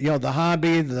everything to, you know, the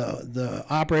hobby, the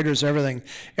operators, everything.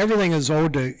 Everything is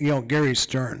owed to, you know, Gary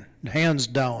Stern, hands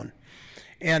down.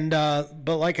 And,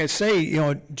 but like I say, you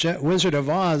know, Wizard of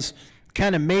Oz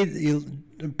kind of made,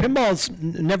 pinball's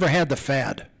never had the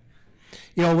fad.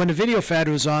 You know, when the video fad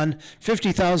was on,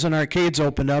 50,000 arcades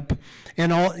opened up,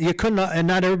 and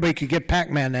not everybody could get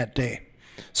Pac-Man that day.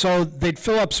 So they'd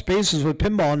fill up spaces with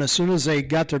pinball, and as soon as they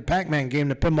got their Pac-Man game,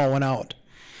 the pinball went out.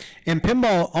 And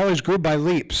pinball always grew by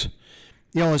leaps.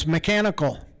 You know, it was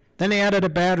mechanical. Then they added a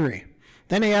battery.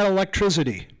 Then they added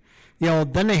electricity. You know,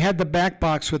 then they had the back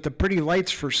box with the pretty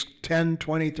lights for 10,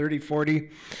 20, 30, 40.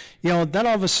 You know, then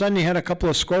all of a sudden you had a couple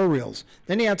of score reels.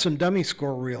 Then you had some dummy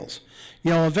score reels.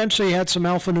 You know, eventually you had some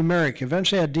alphanumeric.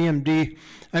 Eventually you had DMD.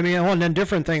 I mean, and then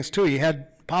different things too. You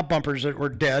had pop bumpers that were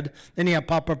dead. Then you had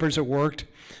pop bumpers that worked.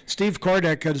 Steve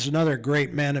Kordek is another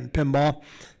great man in pinball.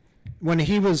 When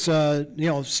he was, you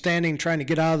know, standing trying to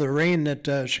get out of the rain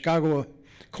at Chicago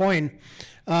Coin,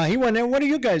 he went in, what do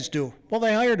you guys do? Well,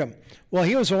 they hired him. Well,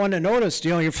 he was the one that noticed,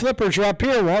 you know, your flippers are up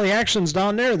here. Well, the action's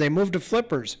down there. They moved to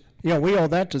flippers. You know, we owe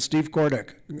that to Steve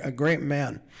Kordek, a great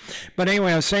man. But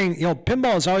anyway, I was saying, you know,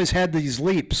 pinball has always had these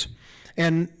leaps.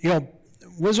 And, you know,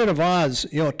 Wizard of Oz,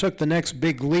 you know, took the next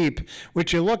big leap,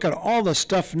 which you look at all the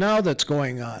stuff now that's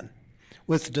going on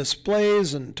with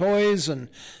displays and toys and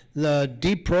the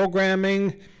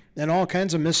deprogramming and all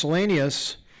kinds of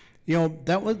miscellaneous. You know,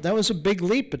 that was a big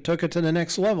leap. It took it to the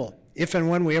next level. If and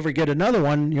when we ever get another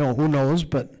one, you know, who knows,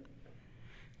 but.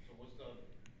 So was the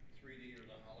 3D or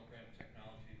the hologram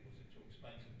technology, was it too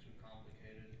expensive, too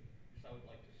complicated? Because I would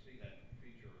like to see that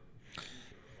feature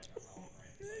like a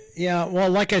hologram. Yeah, well,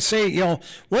 like I say, you know,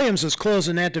 Williams is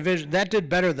closing that division. That did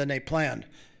better than they planned.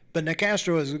 But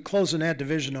Nicastro is closing that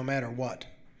division no matter what.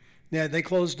 Yeah, they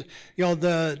closed, you know,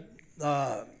 the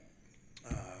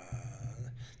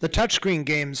touchscreen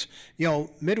games, you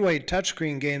know, Midway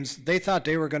touchscreen games, they thought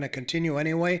they were going to continue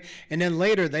anyway, and then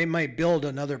later they might build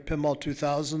another Pinball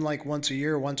 2000 like once a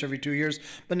year, once every 2 years,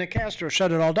 but Nicastro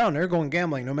shut it all down. They're going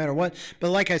gambling no matter what.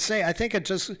 But like I say, I think it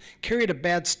just carried a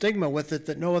bad stigma with it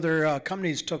that no other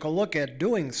companies took a look at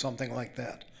doing something like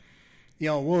that. You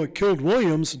know, well, it killed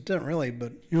Williams. It didn't really,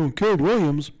 but, you know, it killed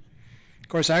Williams. Of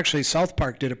course, actually, South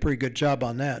Park did a pretty good job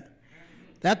on that.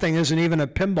 That thing isn't even a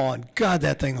pinball, and God,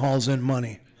 that thing hauls in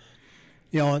money.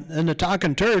 You know, and the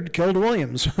talking turd killed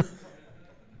Williams.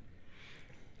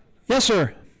 Yes,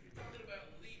 sir. Talking about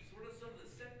leaps, what are some of the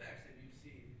setbacks that you've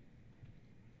seen?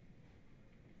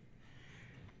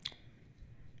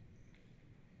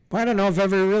 Well, I don't know if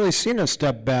I've ever really seen a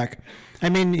step back. I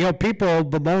mean, you know, people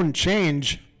bemoan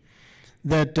change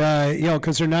that, you know,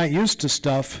 because they're not used to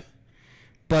stuff.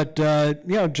 But,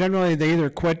 you know, generally they either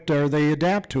quit or they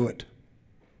adapt to it.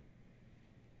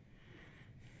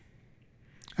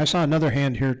 I saw another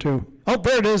hand here, too. Oh,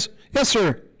 there it is. Yes,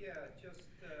 sir. Yeah, just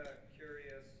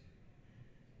curious.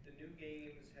 The new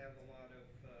games have a lot of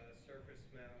surface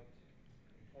mount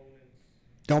components.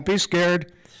 Don't be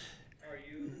scared. Are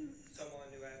you someone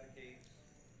who advocates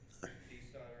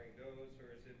desoldering those,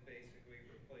 or is it basically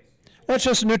replacing? Well, it's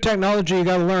just a new technology you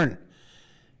got to learn.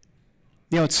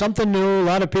 You know, it's something new. A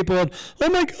lot of people, oh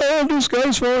my God, this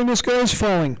guy's falling, this guy's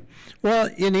falling. Well,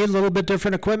 you need a little bit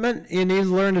different equipment. You need to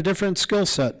learn a different skill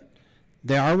set.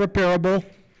 They are repairable.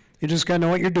 You just got to know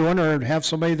what you're doing or have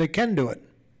somebody that can do it.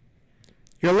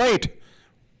 You're late.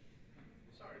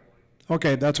 Sorry, Lloyd.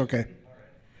 Okay, that's okay. All right.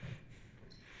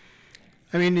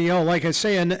 I mean, you know, like I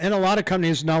say, in a lot of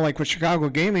companies now, like with Chicago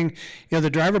Gaming, you know, the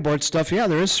driver board stuff, yeah,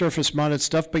 there is surface mounted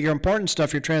stuff, but your important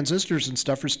stuff, your transistors and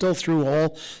stuff are still through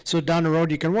hole, so down the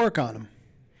road you can work on them.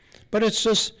 But it's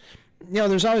just, you know,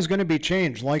 there's always going to be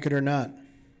change, like it or not.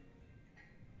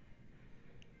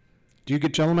 Do you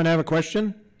good gentlemen have a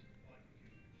question?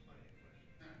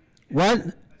 What? I said I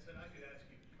could ask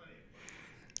you plenty of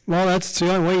questions. Well, that's the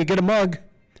only way you get a mug.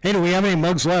 Hey, do we have any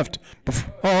mugs left?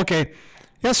 Oh, okay.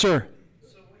 Yes, sir.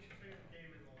 So what's your favorite game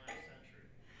in the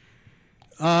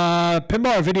last century?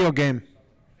 Pinball or video game?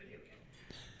 Video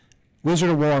game. Wizard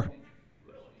of War.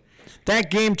 That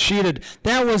game cheated.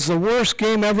 That was the worst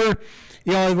game ever.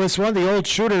 You know, it was one of the old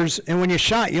shooters, and when you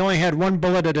shot, you only had one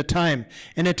bullet at a time.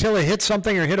 And until it hit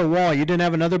something or hit a wall, you didn't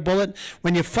have another bullet.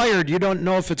 When you fired, you don't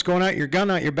know if it's going out your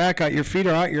gun, out your back, out your feet,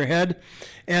 or out your head.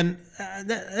 And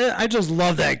I just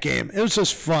love that game. It was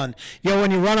just fun. You know,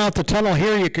 when you run out the tunnel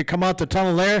here, you could come out the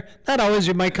tunnel there. Not always,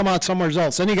 you might come out somewhere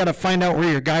else. Then you got to find out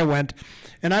where your guy went.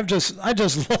 And I just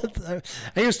love,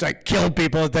 I used to kill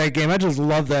people at that game. I just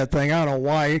love that thing. I don't know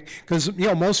why. Because, you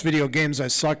know, most video games I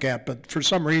suck at, but for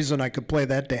some reason I could play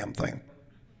that damn thing.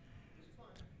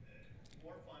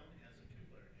 More fun as a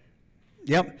two-player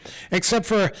game. Yep. Except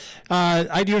for,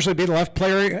 I'd usually be the left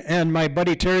player, and my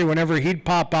buddy Terry, whenever he'd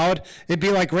pop out, it'd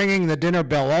be like ringing the dinner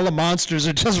bell. All the monsters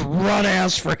would just run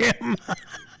ass for him.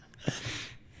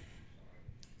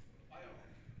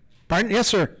 Pardon? Yes,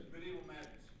 sir. Medieval Madness,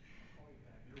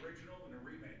 the original and the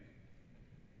remake.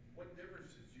 What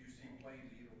differences do you see playing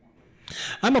either one?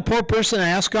 I'm a poor person to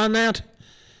ask on that.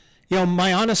 You know,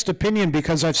 my honest opinion,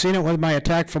 because I've seen it with my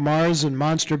Attack from Mars and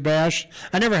Monster Bash.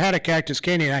 I never had a Cactus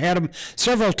Canyon. I had them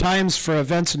several times for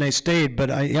events and they stayed,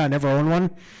 but I never owned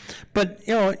one. But,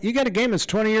 you know, you got a game that's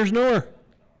 20 years newer.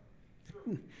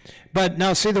 But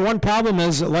now, see, the one problem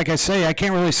is, like I say, I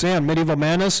can't really say on Medieval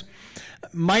Madness.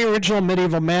 My original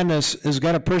Medieval Madness has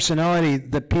got a personality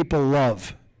that people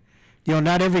love. You know,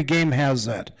 not every game has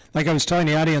that. Like I was telling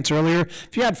the audience earlier,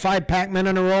 if you had 5 Pac-Men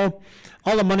in a row,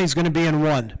 all the money's going to be in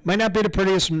one. Might not be the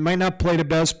prettiest, might not play the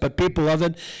best, but people love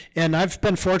it. And I've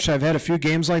been fortunate. I've had a few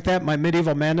games like that. My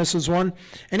Medieval Madness is one.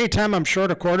 Anytime I'm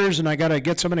short of quarters and I got to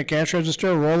get some in a cash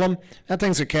register, roll them, that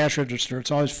thing's a cash register.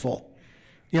 It's always full.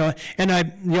 You know,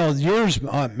 and years,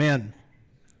 oh man,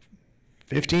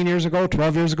 15 years ago,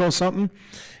 12 years ago, something.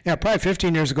 Yeah, probably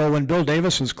 15 years ago when Bill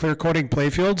Davis was clear coating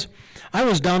playfields. I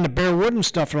was down to bare wood and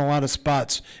stuff in a lot of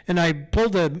spots. And I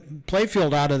pulled the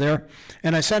playfield out of there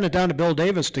and I sent it down to Bill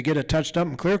Davis to get it touched up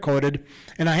and clear coated.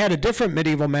 And I had a different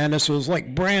Medieval Madness. It was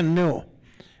like brand new.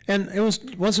 And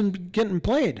it wasn't getting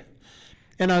played.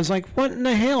 And I was like, what in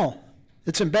the hell?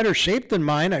 It's in better shape than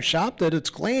mine. I shopped it. It's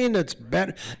clean. It's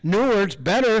better, newer. It's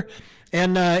better.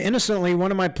 And innocently, one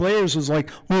of my players was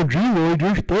like, oh, gee, Lloyd,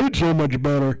 yours played so much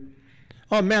better.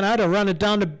 Oh, man, I'd have run it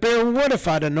down to bare wood if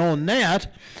I'd have known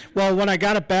that. Well, when I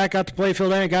got it back out the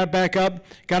playfield, I got it back up,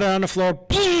 got it on the floor,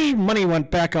 money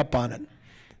went back up on it.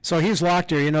 So he's locked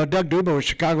here. You know, Doug Duba with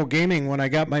Chicago Gaming, when I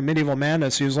got my Medieval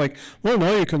Madness, he was like, well,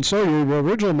 no, you can sell your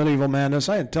original Medieval Madness.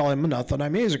 I didn't tell him nothing. I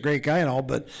mean, he's a great guy and all,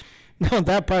 but no,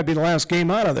 that'd probably be the last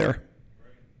game out of there.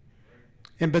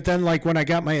 But then, like when I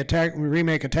got my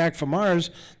remake Attack from Mars,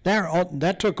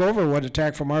 that took over what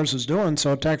Attack from Mars was doing.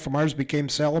 So Attack from Mars became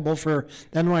sellable for.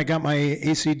 Then when I got my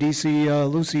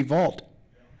AC/DC Lucy Vault.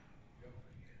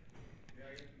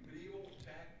 Medieval,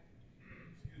 Attack,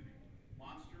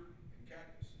 Monster, and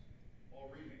Cactus,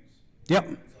 all remakes. Yep. It's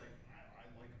like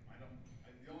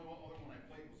the only other one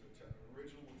I played was the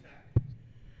original Attack.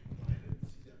 But I didn't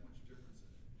see that much difference in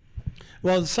it.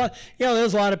 Well, you know,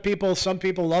 there's a lot of people. Some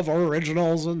people love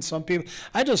originals, and some people.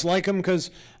 I just like them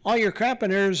because all your crap in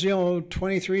there is, you know,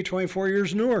 23, 24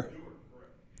 years newer.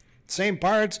 Same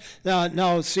parts.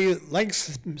 Now, see,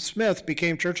 Legs Smith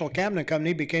became Churchill Cabinet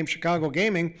Company, became Chicago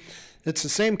Gaming. It's the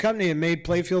same company that made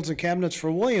playfields and cabinets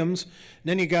for Williams. And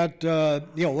then you got,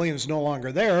 you know, Williams no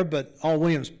longer there, but all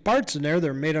Williams parts in there,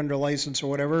 they're made under license or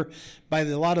whatever by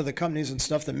a lot of the companies and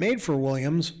stuff that made for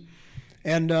Williams.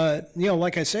 And, you know,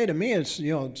 like I say, to me, it's,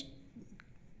 you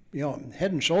know,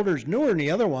 head and shoulders newer than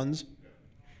the other ones.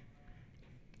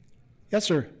 Yes,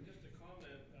 sir. Just a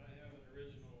comment, I have an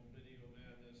original Medieval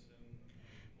Madness and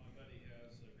my buddy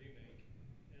has a remake.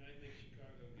 And I think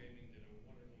Chicago Gaming did a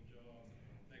wonderful job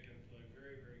making it play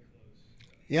very, very close.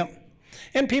 Yep.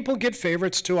 And people get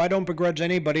favorites too. I don't begrudge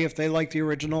anybody if they like the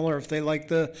original or if they like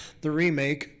the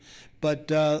remake.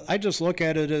 But I just look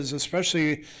at it as,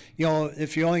 especially, you know,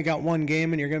 if you only got one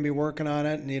game and you're going to be working on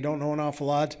it and you don't know an awful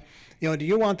lot, you know, do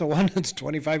you want the one that's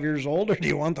 25 years old or do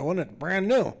you want the one that's brand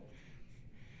new?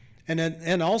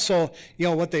 And also, you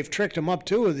know, what they've tricked them up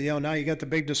to, you know, now you got the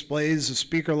big displays, the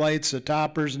speaker lights, the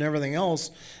toppers, and everything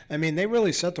else. I mean, they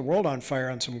really set the world on fire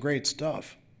on some great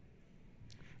stuff.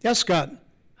 Yes, Scott? I'm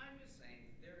just saying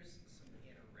there's some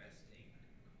interesting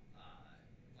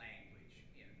language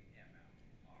in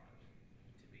MMR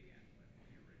to begin with,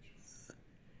 the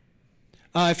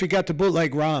original. If you got the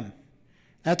bootleg ROM,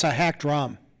 that's a hacked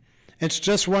ROM. It's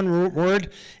just one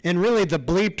word, and really the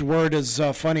bleeped word is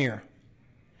funnier.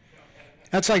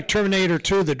 That's like Terminator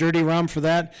 2, the dirty ROM for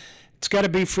that. It's got to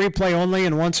be free play only,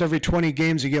 and once every 20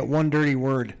 games you get one dirty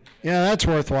word. Yeah, that's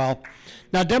worthwhile.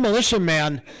 Now, Demolition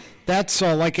Man, that's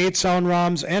like 8 sound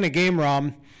ROMs and a game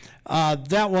ROM.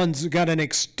 That one's got an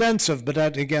extensive, but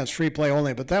that, again, it's free play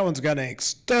only, but that one's got an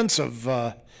extensive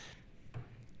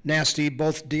nasty,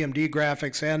 both DMD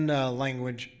graphics and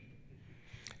language.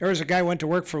 There was a guy who went to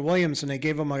work for Williams, and they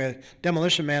gave him a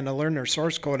Demolition Man to learn their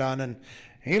source code on, and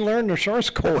he learned the source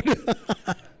code.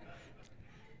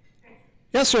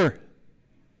 Yes, sir.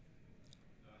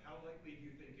 How likely do you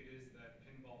think it is that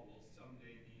pinball will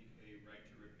someday need a right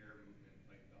to repair movement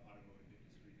like the automotive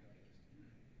industry has?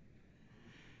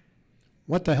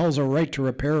 What the hell's a right to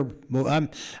repair? I'm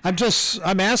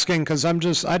asking because I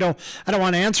don't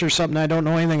want to answer something I don't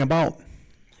know anything about.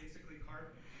 Basically, car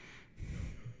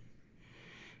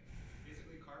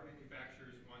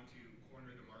manufacturers want to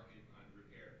corner the market on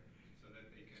repair so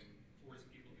that they can force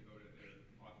people to go to their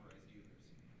authorized dealers.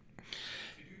 And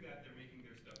to do that, they're making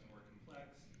their stuff more complex,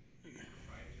 using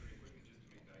proprietary equipment just to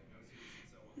make diagnoses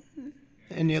and so on.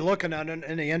 And you're looking at it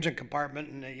in the engine compartment,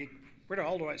 and where the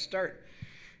hell do I start?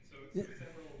 So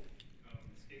several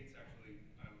states actually,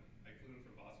 I flew in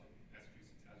from Boston,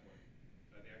 Massachusetts has one.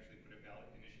 They actually put a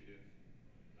ballot initiative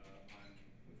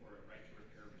for a right to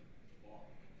repair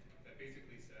law that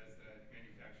basically says that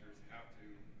manufacturers have to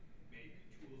make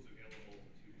tools available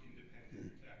to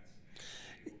independent techs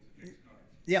to be able to fix cars.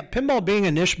 Yeah, pinball being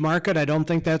a niche market, I don't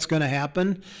think that's going to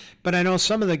happen. But I know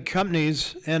some of the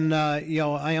companies, and you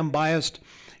know, I am biased.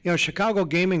 You know, Chicago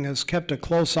Gaming has kept a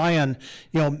close eye on,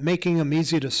 you know, making them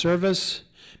easy to service,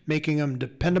 making them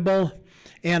dependable,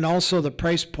 and also the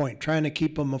price point, trying to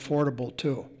keep them affordable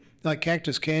too. Like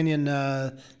Cactus Canyon,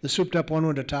 the souped up one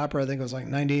with a topper, I think it was like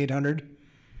 $9,800.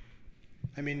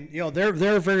 I mean, you know,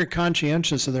 they're very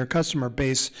conscientious of their customer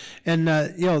base, and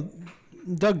you know,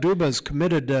 Doug Duba is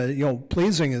committed to, you know,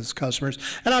 pleasing his customers.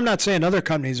 And I'm not saying other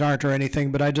companies aren't or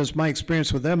anything, but my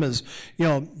experience with them is, you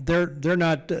know, they're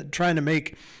not trying to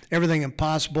make everything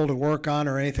impossible to work on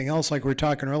or anything else, like we were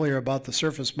talking earlier about the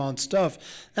surface mount stuff.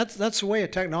 That's the way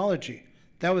of technology.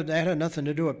 That had nothing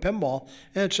to do with pinball.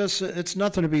 And it's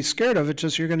nothing to be scared of. It's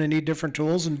just you're going to need different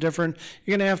tools and you're going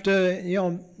to have to, you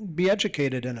know, be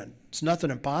educated in it. It's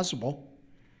nothing impossible.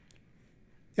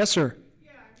 Yes, sir.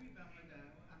 Yeah, I remember that.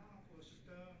 I don't know if it was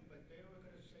Stern, but they were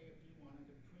going to say if you wanted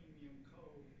the premium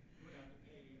code, you would have to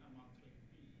pay a monthly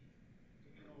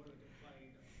fee in order to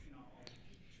play, you know, all the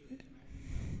features. And I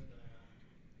remember that.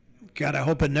 God, I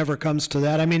hope it never comes to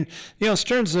that. I mean, you know,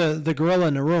 Stern's the gorilla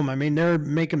in the room. I mean, they're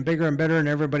making bigger and better than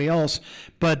everybody else.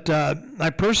 But I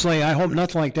hope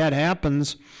nothing like that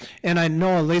happens. And I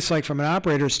know, at least like from an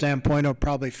operator standpoint, it'll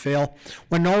probably fail.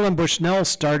 When Nolan Bushnell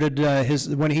started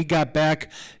when he got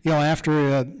back, you know,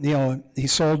 after you know, he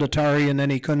sold Atari and then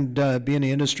he couldn't be in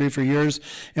the industry for years.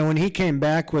 And when he came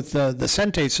back with the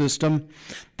Sente system,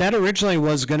 that originally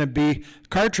was going to be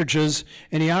cartridges,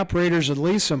 and the operators would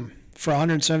lease them for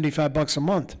 $175 a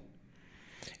month.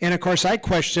 And of course I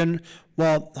question,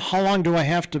 well, how long do I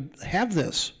have to have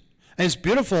this? And it's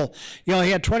beautiful. You know,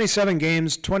 he had 27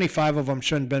 games, 25 of them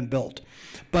shouldn't have been built.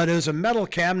 But it was a metal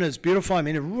cabinet, it's beautiful. I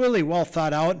mean, it really well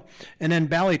thought out. And then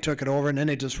Bally took it over, and then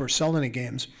they just were selling the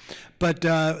games. But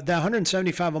that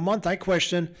 $175 a month, I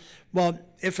question, well,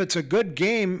 if it's a good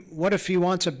game, what if he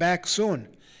wants it back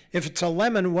soon? If it's a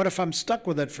lemon, what if I'm stuck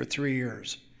with it for 3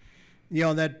 years? You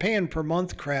know, that paying per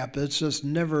month crap, it's just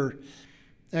never,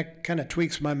 that kind of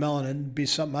tweaks my melon. It'd be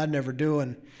something I'd never do.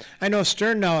 And I know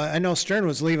Stern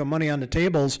was leaving money on the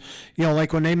tables, you know,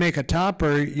 like when they make a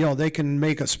topper, you know, they can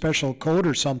make a special code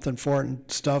or something for it and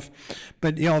stuff.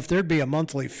 But, you know, if there'd be a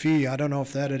monthly fee, I don't know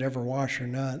if that'd ever wash or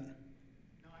not.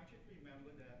 No, I should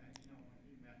remember that. You know, when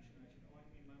he mentioned, I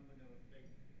remember there was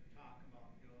big talk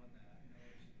about doing that. You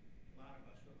know, a lot of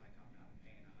us were like, I'm not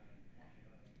paying $120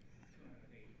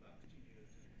 $280 to use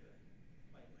it to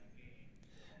play my game.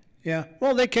 Yeah,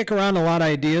 well, they kick around a lot of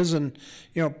ideas, and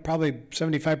probably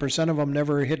 75% of them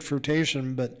never hit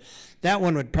fruition. But that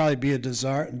one would probably be a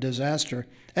disaster.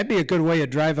 That'd be a good way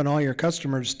of driving all your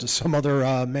customers to some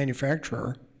other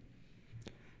manufacturer.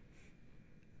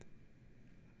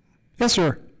 Yes,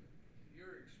 sir.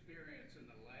 Your experience in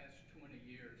the last 20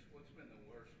 years, what's been the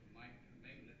worst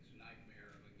maintenance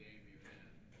nightmare of a game you've had?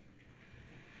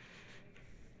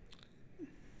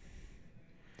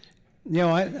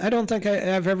 I don't think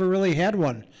I've ever really had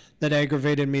one that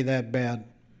aggravated me that bad.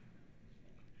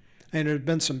 And there's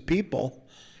been some people.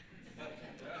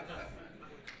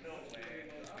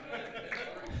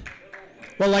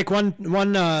 Well, like one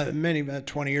about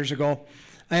 20 years ago,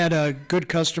 I had a good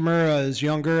customer, is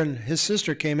younger, and his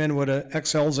sister came in with an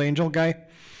XL's Angel guy.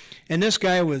 And this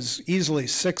guy was easily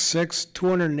 6'6",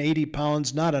 280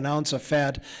 pounds, not an ounce of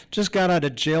fat, just got out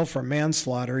of jail for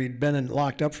manslaughter. He'd been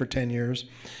locked up for 10 years.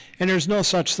 And there's no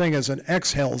such thing as an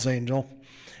ex-Hell's Angel.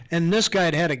 And this guy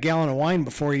had had a gallon of wine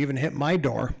before he even hit my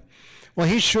door. Well,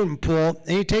 he's shooting pool,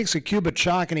 and he takes a cube of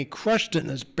chalk, and he crushed it in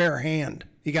his bare hand.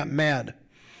 He got mad.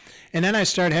 And then I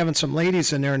started having some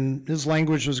ladies in there, and his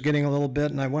language was getting a little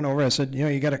bit, and I went over, I said,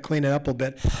 you got to clean it up a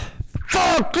bit.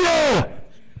 Fuck you!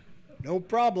 No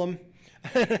problem.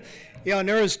 And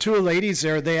there was two ladies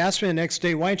there. They asked me the next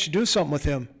day, why don't you do something with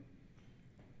him?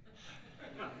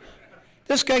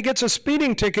 This guy gets a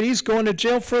speeding ticket. He's going to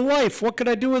jail for life. What could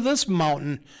I do with this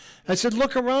mountain? I said,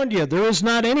 look around you. There is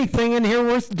not anything in here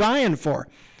worth dying for.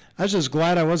 I was just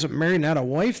glad I wasn't married and had a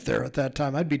wife there at that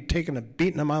time. I'd be taking a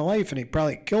beating of my life, and he'd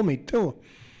probably kill me too.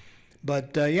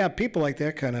 But, people like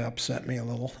that kind of upset me a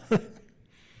little.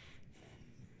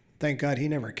 Thank God he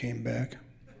never came back.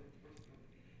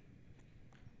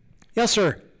 Yes,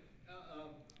 sir.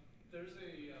 There's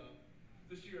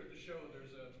this year at the show,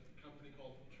 there's a company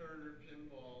called Turner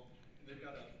Pinball, and they've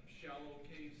got a shallow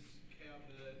case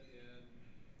cabinet in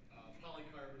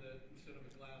polycarbonate instead of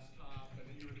a glass top, and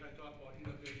you were kind of talking about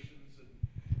innovations and,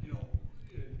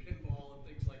 in pinball and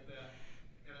things like that.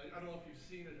 And I don't know if you've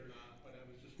seen it or not, but I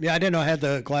was just... Yeah, I didn't know I had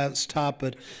the glass top,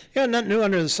 but nothing new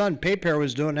under the sun. Paypair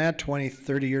was doing that 20,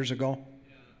 30 years ago.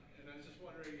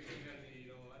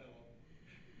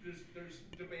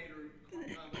 Debate or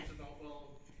comments about,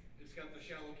 well, it's got the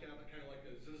shallow cabinet kind of like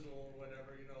a Zizzle or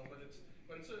whatever, but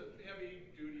it's a heavy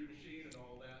duty machine and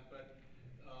all that. But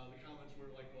the comments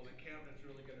were like, well, the cabinet's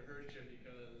really going to hurt you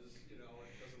because it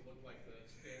doesn't look like the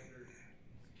standard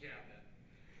cabinet.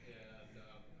 And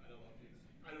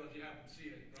I don't know if you haven't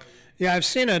seen it. Probably. Yeah, I've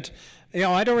seen it.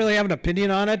 I don't really have an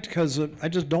opinion on it because I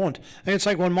just don't. It's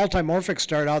like when Multimorphic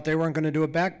started out, they weren't going to do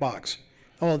a back box.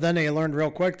 Oh, then they learned real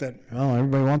quick that,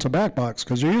 everybody wants a back box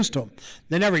because they're used to them.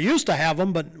 They never used to have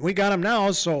them, but we got them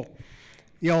now. So,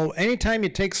 anytime you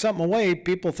take something away,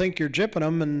 people think you're jipping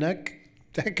them, and that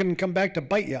can come back to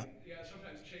bite you. Yeah,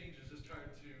 sometimes change is just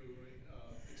hard to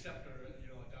accept or,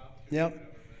 adopt.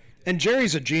 Yep. And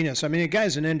Jerry's a genius. I mean, the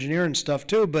guy's an engineer and stuff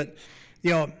too, but,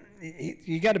 you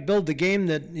got to build the game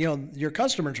that, your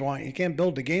customers want. You can't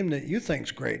build the game that you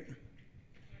think's great.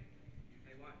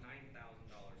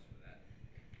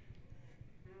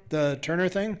 The Turner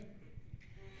thing?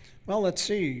 Well, let's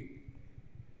see.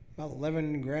 About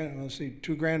 11 grand. Let's see,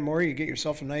 $2,000 more. You get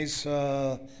yourself a nice.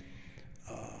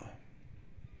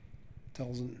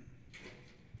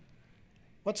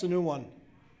 What's the new one?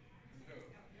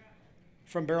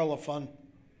 From Barrel of Fun.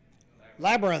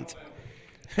 Labyrinth.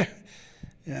 Yeah,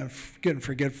 I'm getting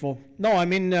forgetful. No, I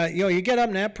mean, you get up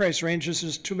in that price range. There's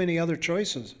just too many other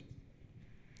choices.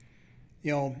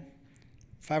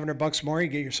 $500 more, you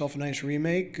get yourself a nice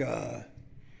remake.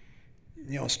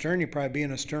 Stern, you'd probably be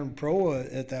in a Stern Pro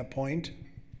at that point.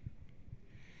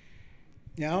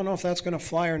 Yeah, I don't know if that's going to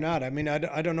fly or not. I mean, I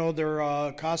don't know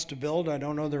their cost to build. I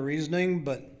don't know their reasoning,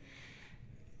 but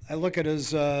I look at it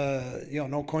as,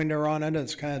 no coin door on it.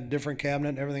 It's kind of a different cabinet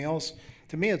and everything else.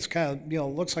 To me, it's kind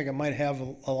of, looks like it might have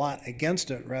a lot against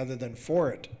it rather than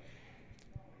for it.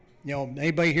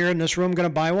 Anybody here in this room going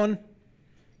to buy one?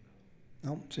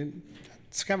 No, see.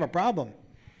 It's kind of a problem.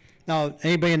 Now,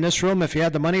 anybody in this room, if you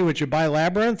had the money, would you buy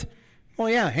Labyrinth? Well,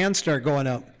 yeah, hands start going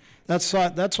up. That's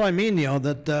what I mean,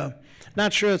 that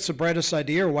not sure it's the brightest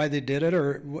idea or why they did it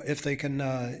or if they can,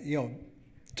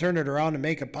 turn it around and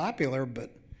make it popular,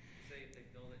 but. Say if they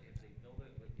build it with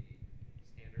the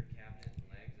standard cabinet and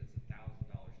legs, it's $1,000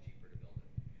 cheaper to build it.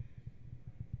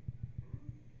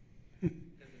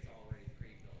 Because it's already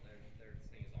pre-built. Their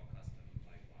thing is all custom,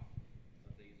 like wow.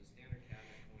 So if they use a standard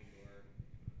cabinet, coin door,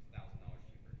 $1,000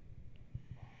 cheaper.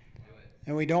 Do it.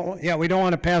 And we don't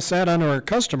want to pass that on to our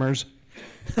customers.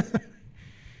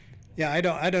 Yeah,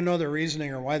 I don't know the reasoning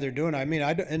or why they're doing it. I mean,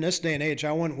 in this day and age,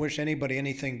 I wouldn't wish anybody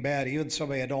anything bad, even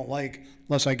somebody I don't like,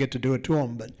 unless I get to do it to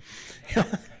them. But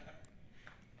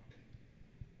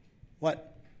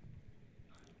what?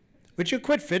 Would you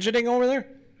quit fidgeting over there?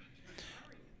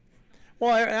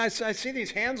 Well, I see these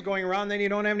hands going around, then you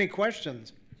don't have any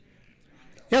questions.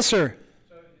 Yes, sir.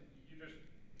 So you just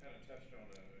kind of touched on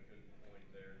a good point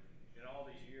there. In all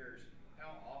these years,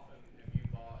 how often have you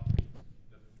bought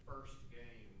the first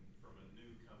game from a new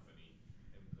company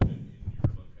and put it in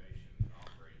your location and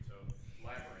operate? So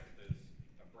Labyrinth is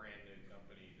a brand new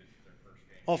company. This is their first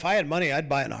game. Well, if I had money, I'd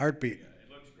buy it in a heartbeat. Yeah,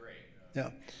 it looks great. Yeah.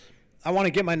 I want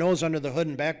to get my nose under the hood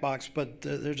and back box, but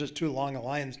there's just too long a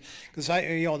lines. Because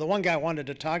the one guy I wanted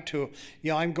to talk to,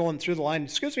 I'm going through the line.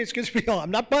 Excuse me,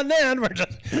 I'm not butting in. We're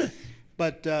just,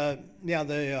 but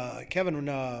the Kevin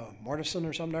Mortison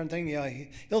or some darn thing. Yeah,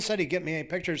 he'll said he'd get me any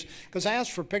pictures because I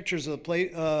asked for pictures of the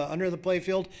play under the play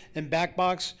field and back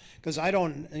box because I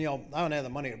don't have the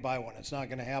money to buy one. It's not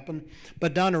going to happen.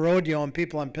 But down the road, and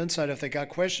people on Pinside, if they got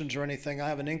questions or anything, I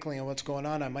have an inkling of what's going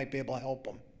on. I might be able to help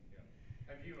them.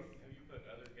 Have you put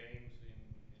other games in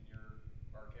your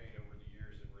arcade over the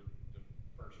years that were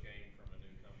the first game from a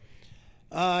new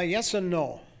company? Yes and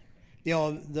no.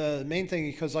 The main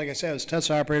thing, because like I said, I was test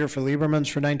operator for Lieberman's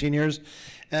for 19 years.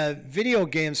 Video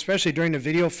games, especially during the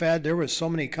video fad, there was so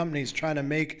many companies trying to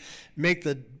make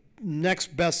the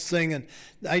next best thing, and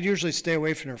I usually stay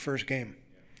away from their first game.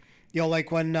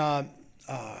 Like when, God,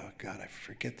 I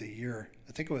forget the year.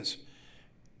 I think it was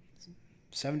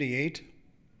 78.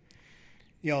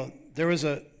 There was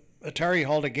Atari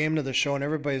hauled a game to the show, and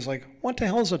everybody's like, what the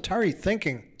hell is Atari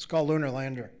thinking? It's called Lunar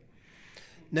Lander.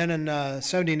 And then in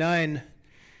 79,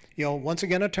 once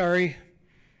again Atari,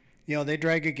 they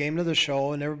drag a game to the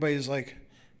show, and everybody's like,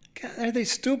 God, are they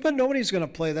stupid? Nobody's going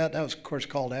to play that. That was, of course,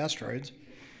 called Asteroids.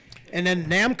 And then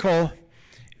Namco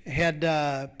had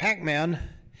Pac-Man,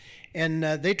 and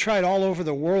they tried all over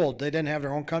the world. They didn't have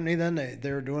their own company then.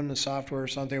 They were doing the software or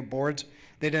something, boards.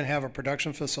 They didn't have a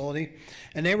production facility.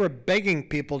 And they were begging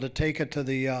people to take it to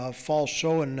the fall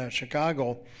show in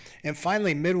Chicago. And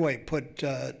finally, Midway put,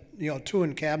 2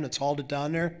 in cabinets, hauled it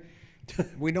down there.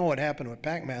 We know what happened with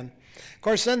Pac-Man. Of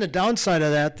course, then the downside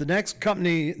of that, the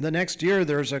next year,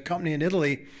 there's a company in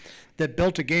Italy that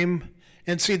built a game.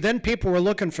 And see, then people were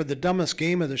looking for the dumbest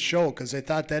game of the show because they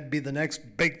thought that'd be the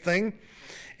next big thing.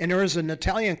 And there was an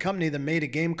Italian company that made a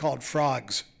game called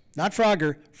Frogs. Not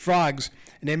Frogger, Frogs.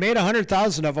 And they made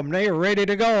 100,000 of them. They were ready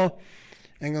to go.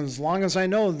 And as long as I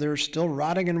know, they're still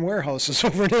rotting in warehouses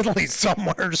over in Italy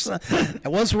somewhere. So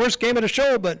it was the worst game of the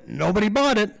show, but nobody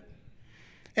bought it.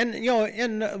 And,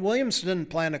 Williams didn't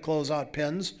plan to close out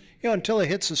pins. Until it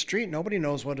hits the street, nobody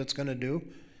knows what it's going to do,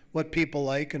 what people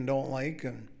like and don't like.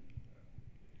 And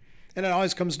it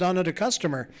always comes down to the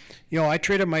customer. I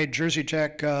traded my Jersey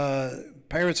Jack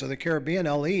Pirates of the Caribbean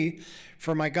LE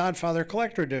for my Godfather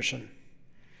Collector Edition.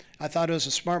 I thought it was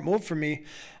a smart move for me.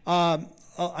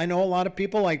 I know a lot of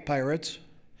people like pirates,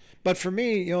 but for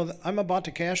me, I'm about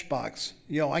the cash box.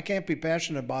 I can't be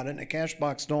passionate about it, and the cash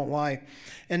box don't lie.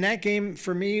 And that game,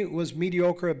 for me, was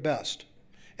mediocre at best.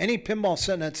 Any pinball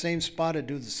set in that same spot would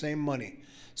do the same money.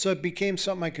 So it became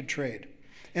something I could trade.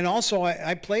 And also,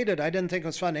 I played it. I didn't think it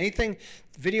was fun. Anything,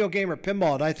 video game or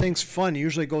pinball that I think's fun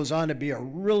usually goes on to be a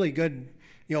really good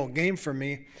game for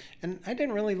me. And I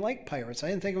didn't really like pirates. I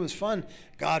didn't think it was fun.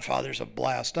 Godfather's a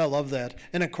blast. I love that.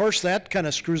 And of course, that kind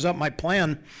of screws up my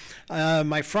plan.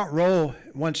 My front row,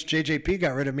 once JJP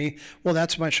got rid of me, well,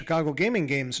 that's my Chicago gaming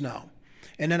games now.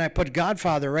 And then I put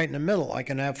Godfather right in the middle. I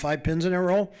can have 5 pins in a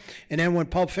row. And then when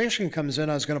Pulp Fiction comes in,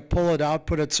 I was going to pull it out,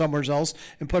 put it somewhere else,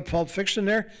 and put Pulp Fiction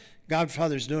there.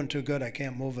 Godfather's doing too good. I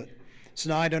can't move it. So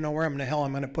now I don't know where in the hell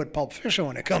I'm going to put Pulp Fiction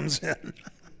when it comes in.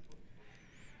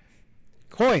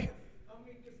 Coy. How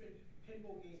many different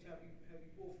pinball games have you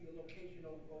bought for your location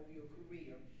over your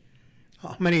career?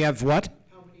 How many have what?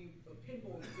 How many different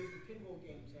pinball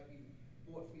games have you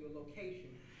bought for your location?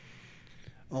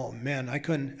 Oh, man, I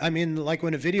couldn't. I mean, like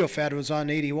when the video fad was on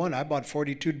 81, I bought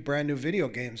 42 brand new video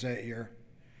games that year.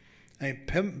 And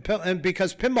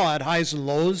because pinball had highs and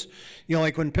lows,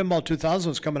 like when Pinball 2000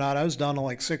 was coming out, I was down to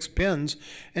like 6 pins.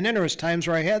 And then there was times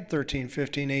where I had 13,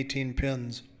 15, 18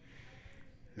 pins.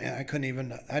 Man, I couldn't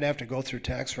even, I'd have to go through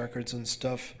tax records and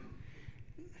stuff.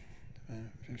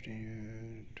 15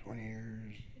 years, 20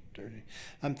 years, 30.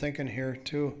 I'm thinking here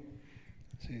too.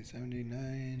 Let's see,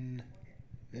 79,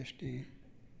 50.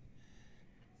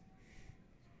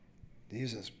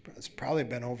 It's probably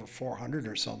been over 400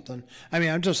 or something. I mean,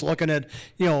 I'm just looking at,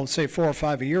 say 4 or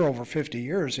 5 a year over 50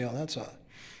 years. That's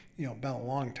been a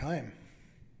long time.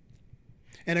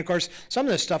 And of course, some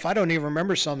of this stuff, I don't even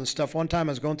remember some of the stuff. One time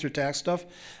I was going through tax stuff.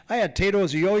 I had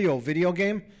Tato's Yo-Yo video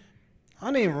game. I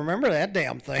don't even remember that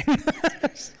damn thing.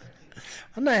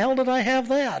 When the hell did I have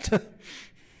that?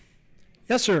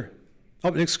 Yes, sir.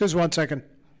 Oh, excuse me 1 second.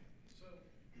 So,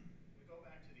 we go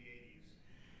back to the 80s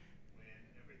when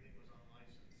everything was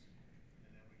unlicensed, and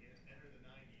then we enter the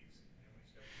 90s and we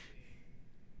start seeing,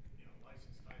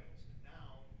 licensed titles.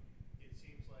 Now, it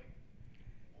seems like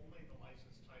only the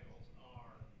licensed titles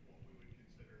are what we would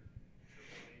consider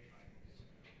AAA titles.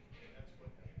 And that's what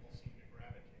people seem to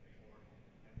gravitate toward.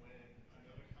 And when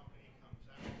another company comes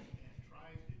out and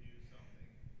tries to do something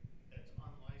that's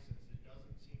unlicensed, it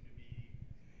doesn't seem to be,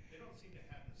 they don't seem to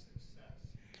have the success.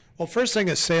 Well, first thing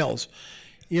is sales.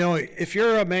 If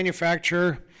you're a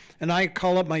manufacturer and I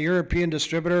call up my European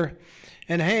distributor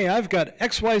and, hey, I've got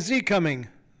XYZ coming,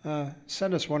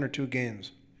 send us 1 or 2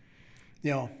 games.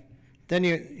 Then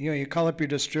you call up your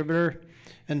distributor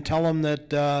and tell them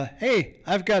that, hey,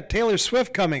 I've got Taylor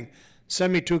Swift coming,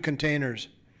 send me 2 containers.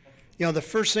 The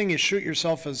first thing you shoot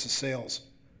yourself is the sales.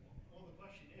 Well, the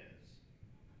question is,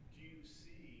 do you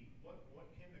see, what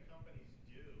can the companies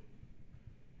do to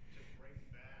bring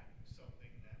back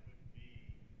something that would be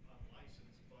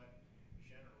unlicensed but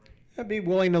generate? I'd be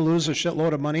willing to lose a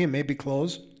shitload of money and maybe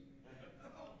close.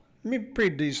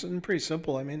 Pretty decent and pretty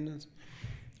simple. Once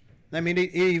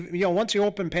you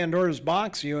open Pandora's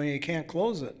box, you can't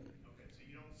close it. Okay, so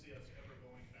you don't see us ever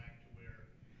going back to where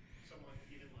someone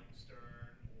even like Stern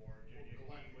or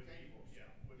JJP would be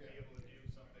able to do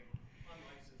something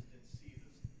unlicensed and see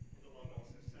the level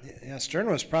of success. Yeah, Stern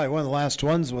was probably one of the last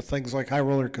ones with things like High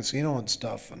Roller Casino and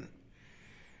stuff. And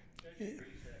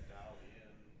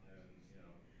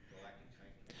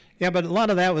yeah, but a lot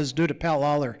of that was due to Pat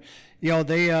Lawler.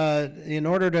 They in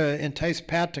order to entice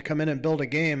Pat to come in and build a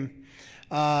game.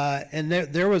 And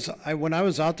when I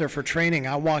was out there for training,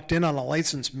 I walked in on a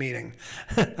license meeting.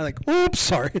 I'm like, oops,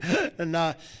 sorry.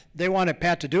 And they wanted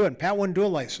Pat to do it, and Pat wouldn't do a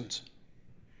license.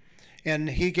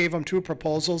 And he gave them 2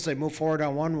 proposals. They moved forward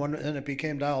on one, and it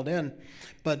became dialed in.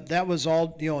 But that was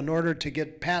all, in order to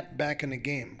get Pat back in the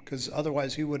game, because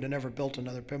otherwise he would have never built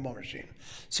another pinball machine.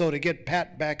 So to get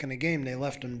Pat back in the game, they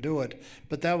left him do it.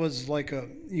 But that was like a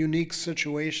unique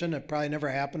situation. It probably never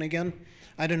happened again.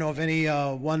 I don't know if any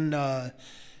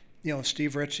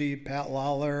Steve Ritchie, Pat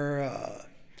Lawler,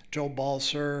 Joe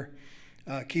Balser,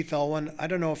 Keith Elwin. I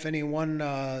don't know if any one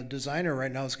designer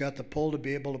right now has got the pull to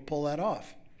be able to pull that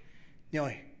off.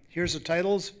 Here's the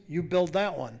titles, you build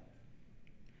that one,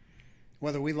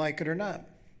 whether we like it or not.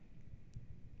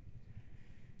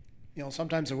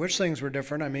 Sometimes I wish things were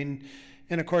different.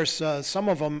 And of course, some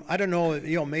of them, I don't know,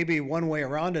 maybe one way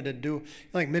around it to do,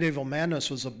 like Medieval Madness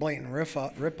was a blatant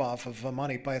rip-off of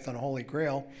Monty Python Holy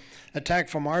Grail. Attack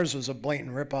from Mars was a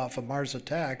blatant rip-off of Mars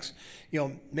Attacks.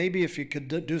 Maybe if you could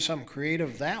do something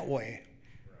creative that way.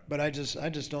 But I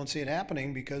just don't see it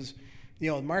happening because, the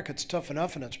market's tough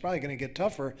enough and it's probably going to get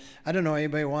tougher. I don't know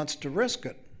anybody wants to risk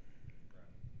it.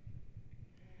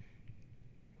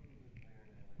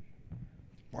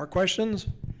 More questions?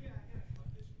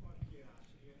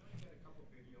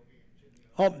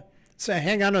 Oh, so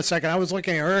hang on a second. I was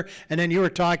looking at her, and then you were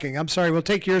talking. I'm sorry. We'll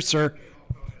take yours, sir.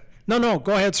 No,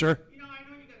 go ahead, sir. I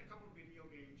know you got a couple video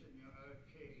games in your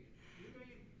arcade. Do they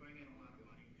bring in a lot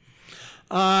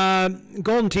of money?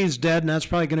 Golden Tee's dead, and that's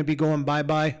probably going to be going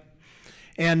bye-bye.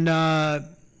 And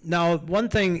now, one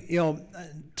thing,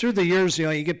 through the years,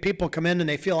 you get people come in and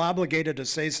they feel obligated to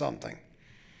say something.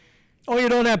 Oh, you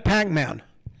don't have Pac-Man.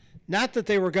 Not that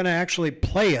they were going to actually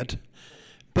play it,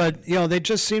 but, they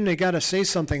just seem they got to say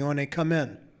something when they come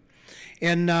in.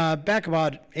 And back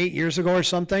about 8 years ago or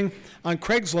something, on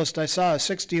Craigslist, I saw a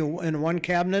 60-in-1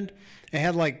 cabinet. It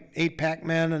had like 8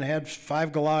 Pac-Man and it had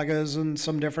 5 Galagas and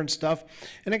some different stuff.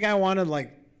 And the guy wanted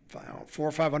like $400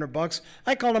 or $500.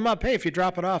 I called him up, hey, if you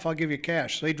drop it off, I'll give you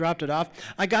cash. So he dropped it off.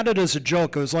 I got it as a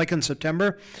joke. It was like in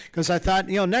September, because I thought,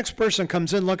 next person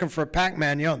comes in looking for a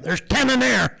Pac-Man, there's 10 in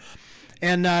there.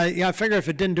 And I figured if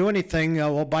it didn't do anything,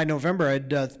 by November, I'd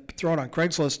throw it on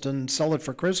Craigslist and sell it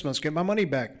for Christmas, get my money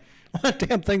back. Well, that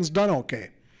damn thing's done okay.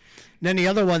 And then the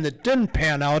other one that didn't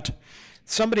pan out,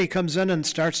 somebody comes in and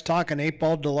starts talking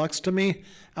 8-Ball Deluxe to me.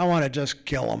 I want to just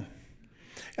kill him.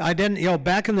 I didn't,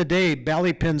 back in the day,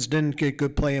 Bally Pins didn't get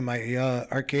good play in my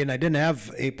arcade, and I didn't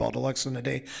have 8-Ball Deluxe in the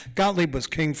day. Gottlieb was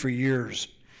king for years.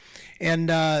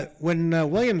 And when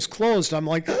Williams closed, I'm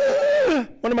like,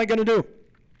 what am I going to do?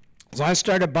 So I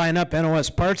started buying up NOS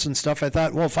parts and stuff. I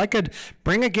thought, well, if I could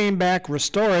bring a game back,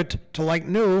 restore it to like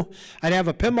new, I'd have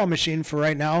a pinball machine for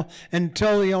right now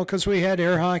until, you know, because we had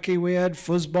air hockey, we had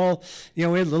foosball, you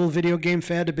know, we had little video game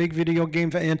fad, a big video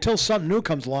game fad, until something new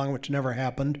comes along, which never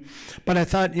happened. But I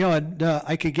thought, you know,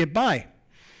 I could get by.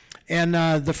 And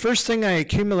the first thing I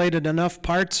accumulated enough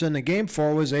parts in the game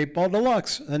for was 8-Ball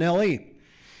Deluxe, an LE.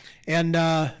 And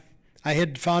I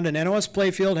had found an NOS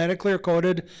playfield, had it clear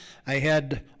coated. I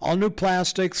had all new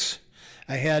plastics.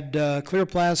 I had clear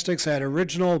plastics. I had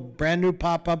original brand new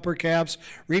pop bumper caps,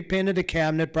 repainted the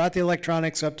cabinet, brought the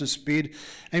electronics up to speed.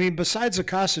 I mean, besides the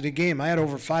cost of the game, I had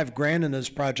over $5,000 in this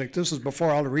project. This was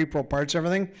before all the repro parts,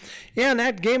 everything. Yeah, and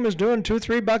that game was doing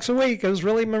 $2-3 a week. It was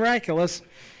really miraculous.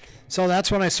 So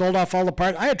that's when I sold off all the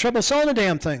parts. I had trouble selling the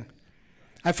damn thing.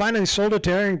 I finally sold it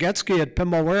to Aaron Getzky at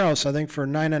Pinball Warehouse, I think, for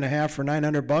 $9.50 or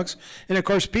 $900. And of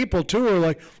course, people too are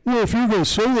like, "Well, if you're going to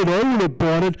sell it, I would have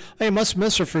bought it." Hey, must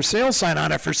miss a for sale sign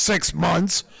on it for 6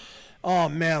 months. Oh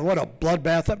man, what a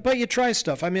bloodbath! But you try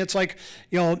stuff. I mean, it's like,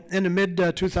 you know, in the mid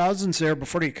 2000s there,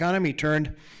 before the economy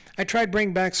turned, I tried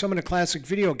bringing back some of the classic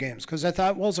video games because I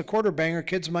thought, well, as a quarter banger,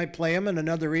 kids might play them, and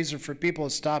another reason for people to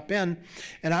stop in.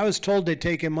 And I was told they'd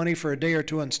take in money for a day or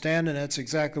two on stand, and that's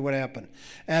exactly what happened.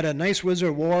 I had a nice Wizard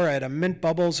of War, I had a Mint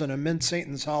Bubbles and a Mint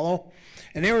Satan's Hollow,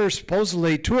 and they were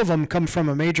supposedly, 2 of them come from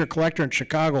a major collector in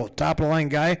Chicago, top-of-the-line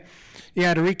guy. You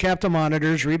had to recap the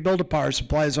monitors, rebuild the power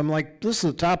supplies. I'm like, this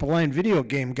is the top-of-the-line video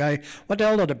game guy. What the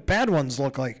hell do the bad ones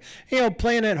look like? You know,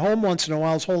 playing at home once in a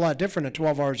while is a whole lot different than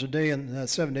 12 hours a day and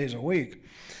 7 days a week.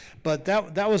 But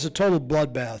that was a total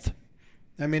bloodbath.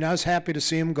 I mean, I was happy to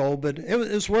see him go, but it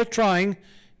was worth trying.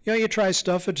 You know, you try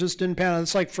stuff, it just didn't pan out.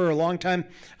 It's like for a long time,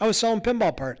 I was selling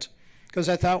pinball parts because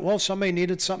I thought, well, if somebody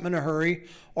needed something in a hurry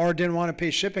or didn't want to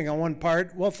pay shipping on one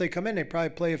part, well, if they come in, they probably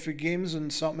play a few games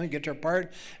and something and get their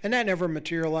part. And that never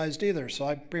materialized either, so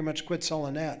I pretty much quit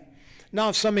selling that. Now,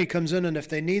 if somebody comes in and if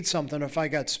they need something, if I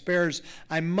got spares,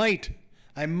 I might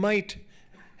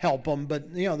help them, but,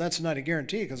 you know, that's not a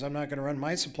guarantee because I'm not going to run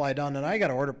my supply down and I got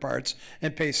to order parts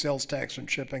and pay sales tax and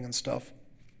shipping and stuff.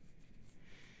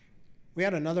 We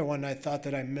had another one I thought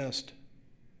that I missed.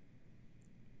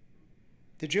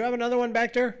 Did you have another one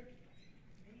back there?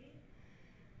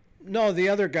 No, the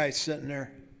other guy's sitting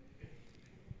there.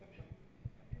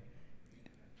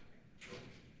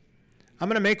 I'm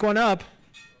going to make one up.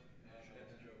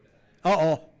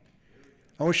 Uh-oh.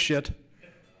 Oh, shit.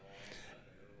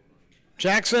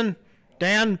 Jackson,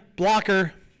 Dan,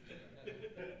 blocker. Wait,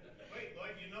 Lloyd,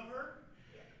 you know her?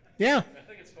 Yeah. I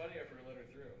think it's funny after we let her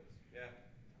through. Yeah.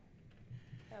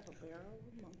 Have a barrel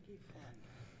of monkey fun.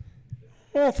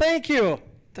 Oh, thank you.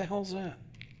 What the hell's that?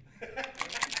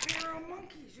 Barrel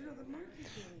monkeys, you know the monkey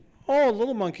game. Oh,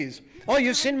 little monkeys. Oh,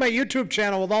 you've seen my YouTube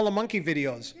channel with all the monkey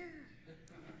videos.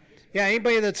 Yeah,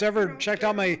 anybody that's ever checked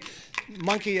out my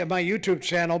YouTube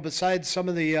channel, besides some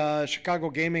of the Chicago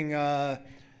gaming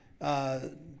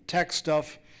tech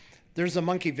stuff, there's the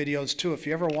monkey videos too. If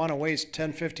you ever want to waste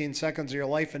 10, 15 seconds of your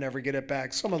life and never get it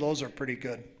back, some of those are pretty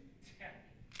good.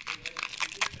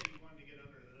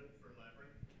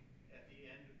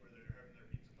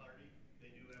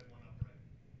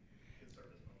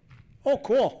 Oh,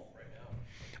 cool.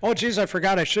 Oh, geez, I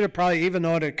forgot. I should have probably, even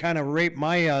though it kind of raped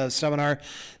my seminar,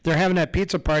 they're having that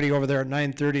pizza party over there at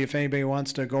 9:30 if anybody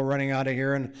wants to go running out of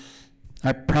here. And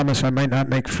I promise I might not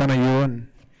make fun of you. And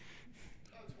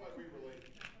That's why we were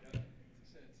late.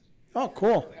 oh,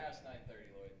 cool. Past 9:30,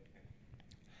 Lloyd.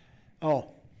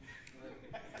 Oh.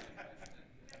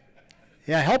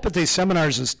 Yeah, help at these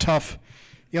seminars is tough.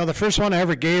 You know, the first one I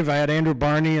ever gave, I had Andrew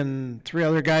Barney and 3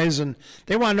 other guys, and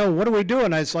they want to know, what do we do?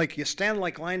 And I was like, you stand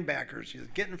like linebackers. You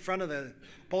get in front of the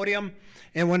podium,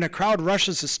 and when the crowd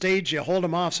rushes the stage, you hold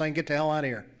them off so I can get the hell out of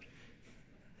here.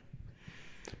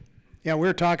 Yeah, we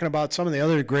were talking about some of the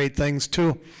other great things,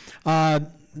 too.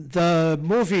 The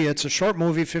movie, it's a short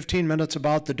movie, 15 minutes,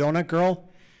 about the Donut Girl.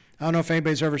 I don't know if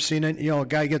anybody's ever seen it. You know, a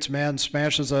guy gets mad and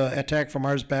smashes a Attack from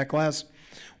Mars back glass.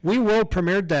 We world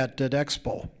premiered that at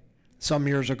Expo some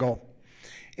years ago.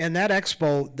 And that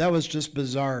Expo, that was just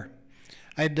bizarre.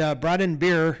 I'd brought in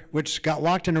beer, which got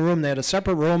locked in a room. They had a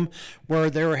separate room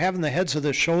where they were having the heads of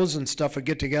the shows and stuff would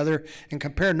get together and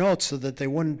compare notes so that they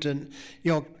wouldn't, you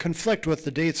know, conflict with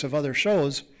the dates of other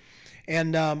shows.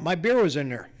 And my beer was in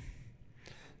there.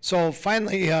 So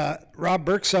finally, Rob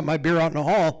Burke set my beer out in the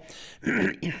hall.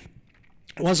 It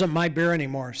wasn't my beer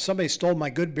anymore. Somebody stole my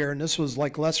good beer, and this was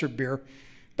like lesser beer.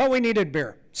 But we needed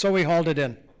beer, so we hauled it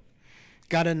in.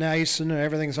 Got it nice, and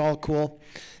everything's all cool.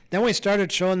 Then we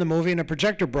started showing the movie, and a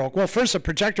projector broke. Well, first the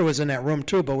projector was in that room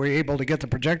too, but we were able to get the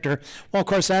projector. Well, of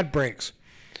course, that breaks.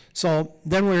 So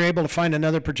then we were able to find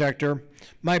another projector.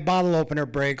 My bottle opener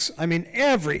breaks. I mean,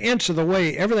 every inch of the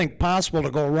way, everything possible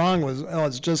to go wrong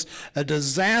was just a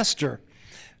disaster.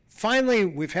 Finally,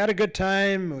 we've had a good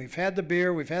time. We've had the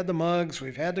beer. We've had the mugs.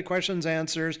 We've had the questions,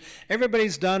 answers.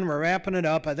 Everybody's done. We're wrapping it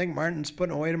up. I think Martin's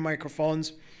putting away the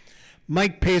microphones.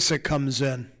 Mike Pasek comes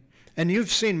in. And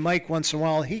you've seen Mike once in a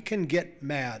while. He can get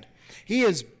mad. He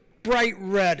is bright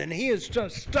red, and he is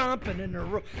just stomping in the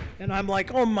room. And I'm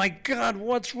like, oh, my God,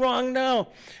 what's wrong now?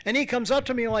 And he comes up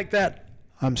to me like that.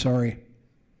 I'm sorry.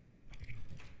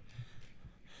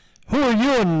 Who are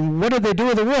you, and what did they do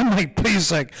with the room, Mike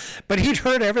Pasek? But he'd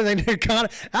heard everything.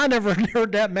 I never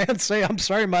heard that man say, I'm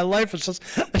sorry, my life is just,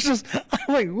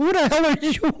 I'm like, who the hell are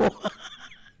you?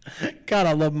 God,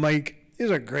 I love Mike.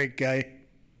 He's a great guy.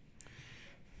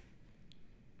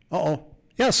 Uh-oh.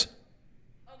 Yes?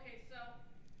 Okay, so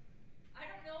I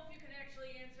don't know if you can actually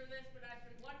answer this, but I've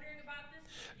been wondering about this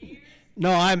for years.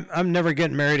 No, I'm never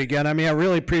getting married again. I mean, I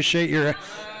really appreciate your...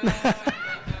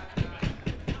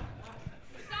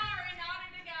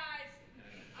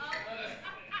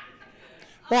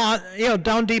 Well, you know,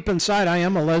 down deep inside, I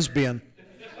am a lesbian.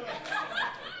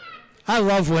 I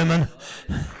love women.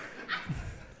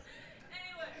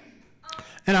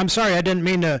 And I'm sorry, I didn't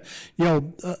mean to, go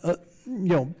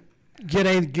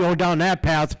down that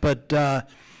path, but. Anyway,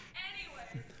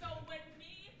 so when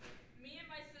me and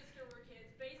my sister were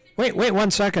kids, basically. Wait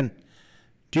 1 second.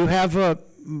 Do you have a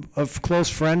close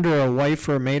friend or a wife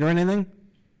or a mate or anything?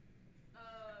 Kind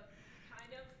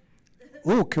of.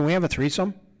 Ooh, can we have a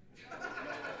threesome?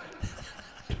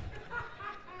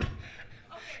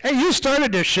 Hey, you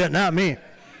started this shit, not me. Fair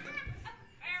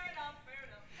enough.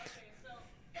 Okay, so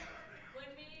when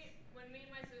me and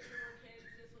my sister were kids,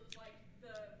 this was like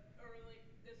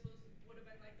would have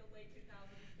been like the late 2000s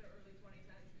to early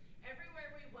 2010s.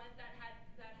 Everywhere we went that had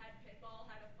pinball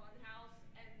had a fun house,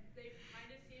 and they kind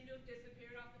of seemed to have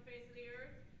disappeared off the face of the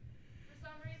earth for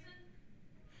some reason.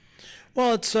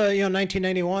 Well, it's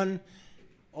 1991,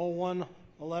 01,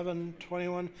 11,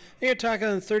 21. You're talking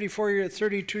a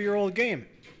 32-year-old game.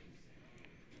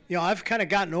 You know, I've kind of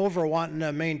gotten over wanting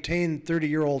to maintain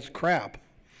 30-year-old crap.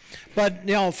 But,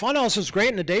 Funhouse is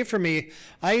great in a day for me.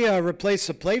 I replaced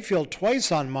the playfield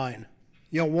twice on mine.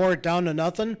 Wore it down to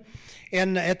nothing.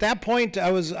 And at that point,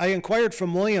 I inquired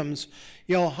from Williams,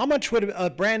 how much would a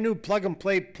brand new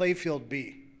plug-and-play playfield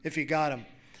be if you got them?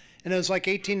 And it was like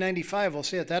 $18.95. Well,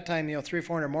 see, at that time,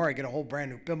 $300-400 more, I get a whole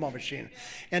brand new pinball machine.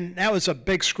 And that was a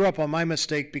big screw-up on my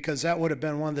mistake because that would have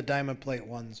been one of the diamond plate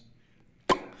ones.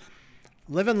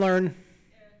 Live and learn.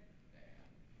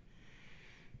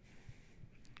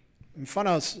 And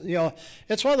Funhouse,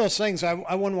 it's one of those things,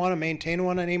 I wouldn't want to maintain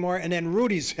one anymore. And then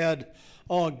Rudy's head,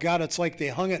 oh, God, it's like they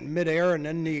hung it in midair and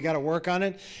then you got to work on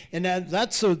it. And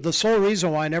that's the sole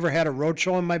reason why I never had a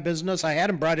roadshow in my business. I had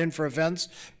them brought in for events,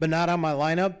 but not on my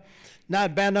lineup.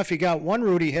 Not bad enough you got one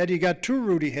Rudy head, you got two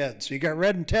Rudy heads. You got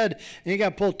Red and Ted, and you got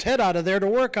to pull Ted out of there to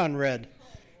work on Red.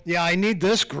 Yeah, I need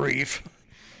this grief.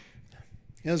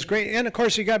 It was great. And, of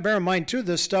course, you got to bear in mind, too,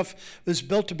 this stuff was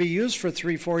built to be used for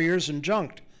 3-4 years and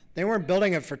junked. They weren't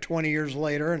building it for 20 years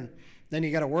later, and then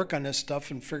you got to work on this stuff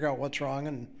and figure out what's wrong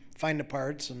and find the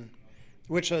parts, and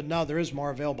which now there is more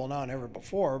available now than ever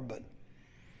before. But,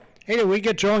 hey, did we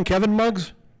get Joe and Kevin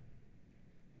mugs?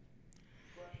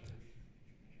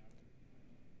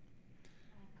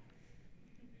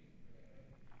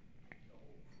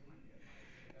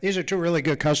 These are two really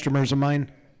good customers of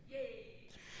mine.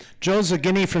 Joe's a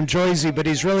guinea from Jersey, but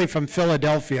he's really from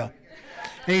Philadelphia.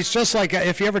 And he's just like,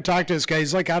 if you ever talk to this guy,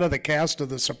 he's like out of the cast of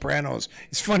The Sopranos.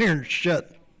 He's funnier than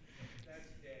shit.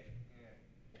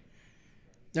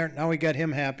 There, now we got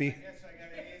him happy. I guess I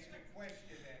got to ask a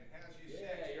question then. How's your sex?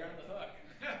 Yeah, you're on the hook.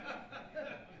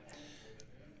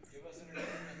 Give us an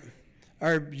agreement.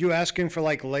 Are you asking for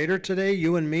like later today,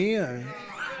 you and me? Or?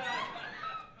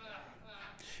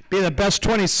 Be the best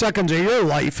 20 seconds of your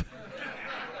life.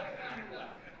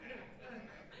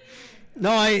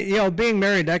 No, being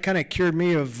married, that kind of cured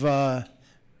me of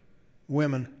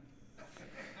women.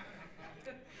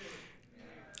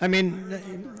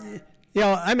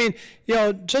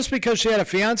 Just because she had a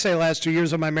fiance last 2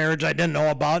 years of my marriage I didn't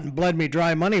know about and bled me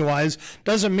dry money-wise,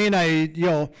 doesn't mean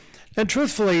and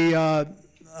truthfully, I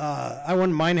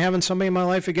wouldn't mind having somebody in my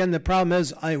life again. The problem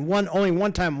is, only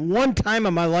one time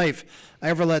in my life, I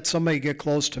ever let somebody get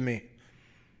close to me.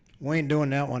 We ain't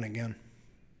doing that one again.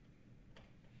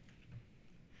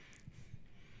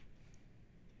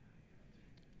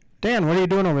 Dan, what are you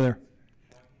doing over there?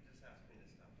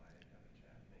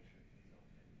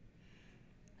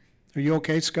 Are you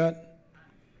okay, Scott?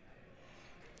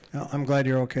 No, I'm glad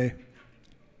you're okay.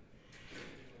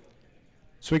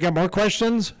 So we got more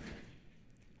questions?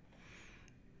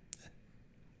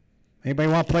 Anybody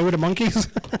want to play with the monkeys?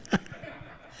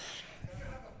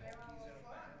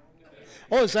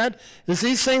 Oh, is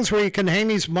these things where you can hang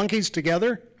these monkeys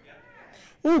together?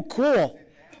 Ooh, cool.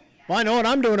 Well, I know what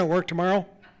I'm doing at work tomorrow.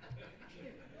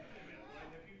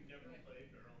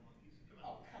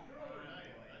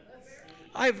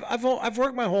 I've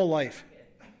worked my whole life.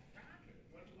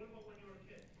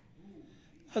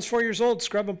 I was 4 years old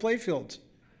scrubbing playfields.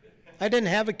 I didn't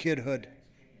have a kidhood.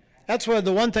 That's what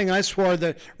the one thing I swore,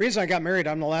 the reason I got married,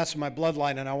 I'm the last of my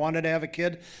bloodline and I wanted to have a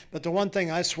kid, but the one thing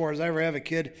I swore is I ever have a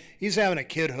kid, he's having a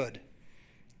kidhood.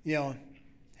 You know,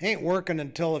 he ain't working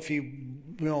until if he,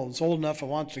 is old enough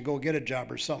and wants to go get a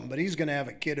job or something, but he's going to have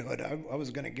a kidhood. I was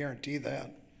going to guarantee that.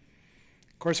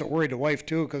 Of course, it worried the wife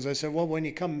too, because I said, well, when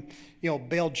you come,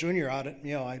 bail Junior out,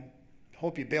 I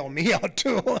hope you bail me out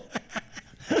too.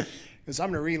 Because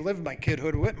I'm going to relive my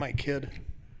kidhood with my kid.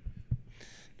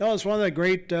 No, it's one of the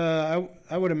great, I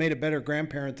would have made a better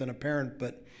grandparent than a parent,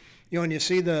 but, when you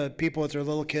see the people with their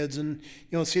little kids and,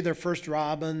 see their first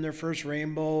robin, their first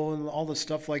rainbow, and all the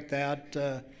stuff like that,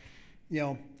 I'd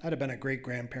have been a great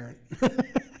grandparent. I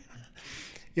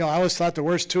always thought the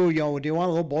worst too, do you want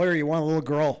a little boy or you want a little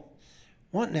girl?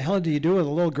 What in the hell do you do with a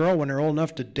little girl when they're old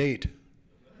enough to date?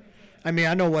 I mean,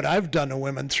 I know what I've done to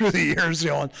women through the years,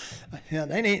 and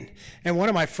one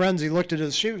of my friends, he looked at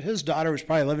his daughter was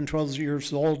probably 11, 12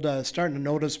 years old, starting to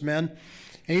notice men,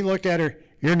 and he looked at her,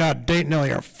 you're not dating till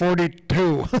you're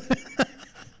 42.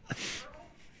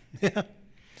 Yeah.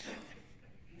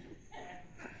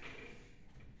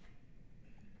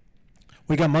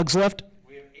 We got mugs left?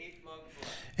 We have 8 mugs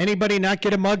left. Anybody not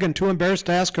get a mug and too embarrassed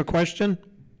to ask a question?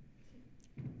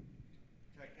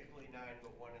 Technically 9,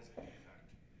 but 1 is a defect.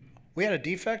 We had a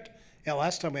defect? Yeah,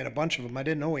 last time we had a bunch of them. I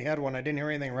didn't know we had one. I didn't hear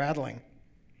anything rattling.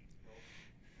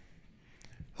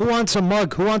 Who wants a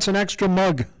mug? Who wants an extra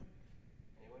mug?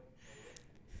 Anyone?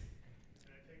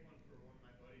 Can I take one for one of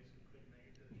my buddies who couldn't make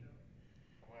it to the show?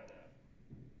 Why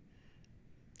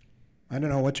not? I don't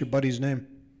know. What's your buddy's name?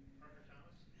 Parker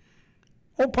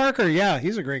Thomas? Oh, Parker. Yeah,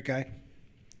 he's a great guy.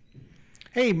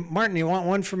 Hey, Martin, you want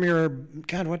one from your...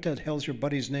 God, what the hell's your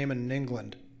buddy's name in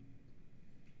England?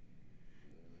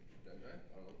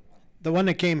 The one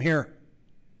that came here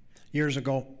years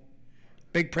ago.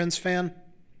 Big Prince fan?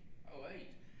 Oh, 8.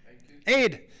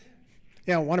 Aid.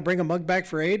 Yeah, want to bring a mug back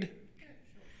for Aid?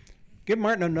 Give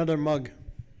Martin another mug.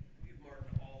 Give Martin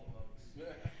all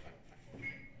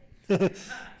the mugs.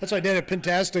 That's what I did at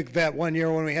Pintastic that one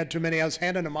year when we had too many. I was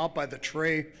handing them out by the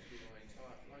tray.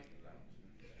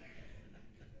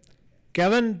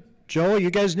 Kevin, Joe,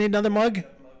 you guys need another mug? We have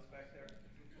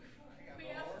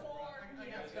 4.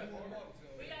 We have 4 mugs.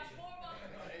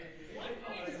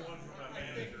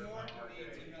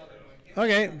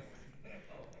 Okay.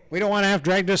 We don't want to have to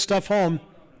drag this stuff home.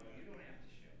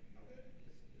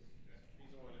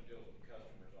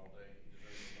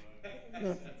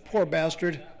 Poor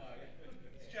bastard.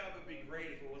 This job would be great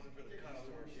if it wasn't for the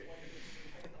customers.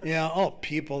 Yeah, oh,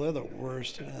 people, they're the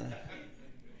worst.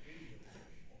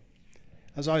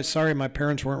 I was always sorry my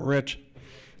parents weren't rich.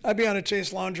 I'd be on a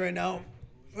Chase Lounge right now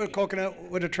with a coconut,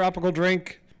 with a tropical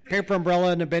drink, paper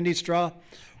umbrella, and a bendy straw,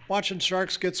 watching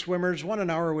sharks get swimmers. 1 an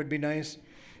hour would be nice.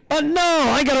 But no,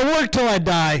 I got to work till I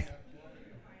die.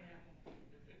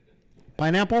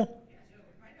 Pineapple?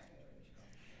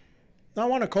 No, I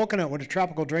want a coconut with a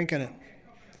tropical drink in it.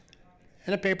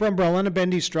 And a paper umbrella and a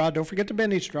bendy straw. Don't forget the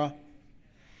bendy straw.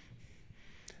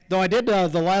 Though I did the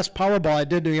last Powerball, I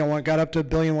did, when it got up to $1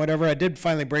 billion, whatever, I did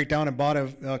finally break down and bought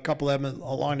a couple of them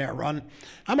along that run.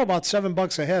 I'm about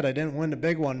 $7 ahead. I didn't win the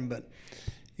big one, but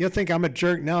you'll think I'm a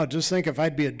jerk now. Just think if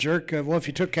I'd be a jerk. Well, if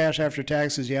you took cash after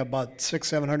taxes, you have about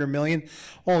 $600-700 million.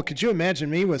 Oh, could you imagine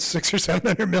me with $600 or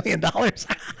 $700 million?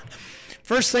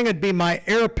 First thing would be my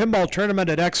air pinball tournament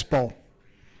at Expo.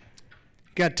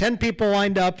 Got 10 people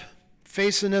lined up,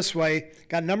 facing this way,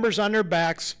 got numbers on their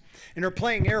backs, and they're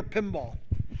playing air pinball.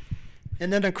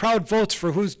 And then the crowd votes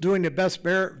for who's doing the best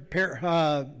bear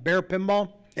pinball,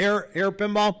 air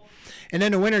pinball, and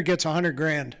then the winner gets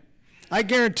 $100,000. I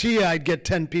guarantee you I'd get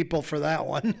 10 people for that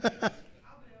one.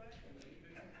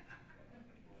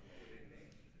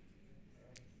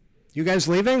 You guys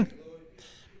leaving?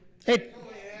 Hey.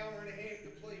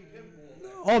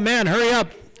 Oh man, hurry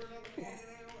up.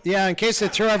 Yeah, in case they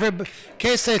throw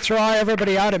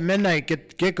everybody out at midnight,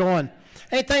 get going.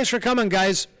 Hey, thanks for coming,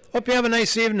 guys. Hope you have a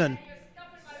nice evening.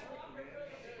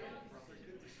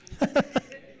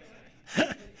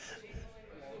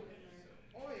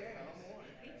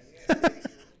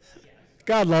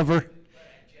 God love her.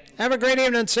 Have a great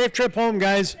evening. Safe trip home,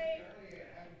 guys.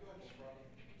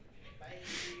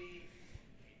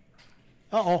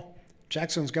 Uh-oh.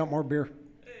 Jackson's got more beer.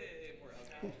 Hey, more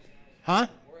alcohol. Huh?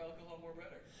 More alcohol, more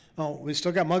better. Oh, we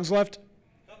still got mugs left?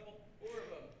 Couple, 4 of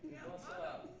them.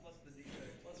 Plus the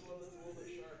defect. Plus one that's a little bit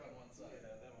sharp on one side.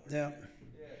 Yeah.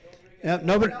 Yeah, Yeah,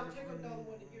 nobody. I'll take another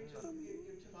one to give to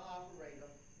my operator.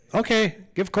 Okay,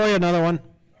 give Coy another one.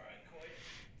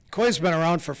 Coy's been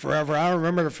around for forever. I don't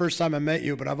remember the first time I met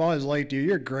you, but I've always liked you.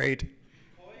 You're great.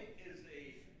 Coy is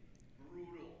a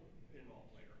brutal pinball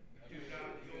player. Do not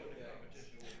go into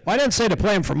competition with him. Well, I didn't say to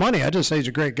play him for money. I just say he's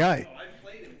a great guy. No, I've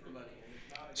played him for money, and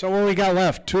it's not a So what we got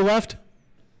left? 2 left?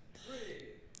 3.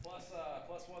 Plus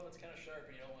one that's kind of sharp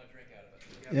and you don't want to drink out of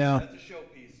it. Yeah. That's a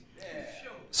showpiece.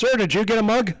 Yeah. Sir, did you get a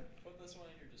mug? Put this one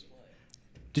in your display.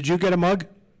 Did you get a mug?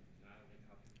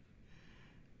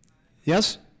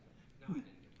 Yes?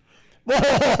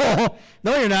 Whoa!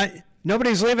 No, you're not.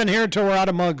 Nobody's leaving here until we're out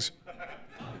of mugs. So how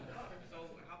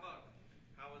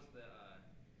was the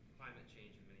climate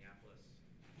change in Minneapolis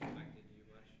affected you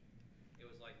much? It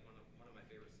was like one of my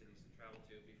favorite cities to travel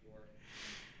to before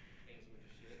things went to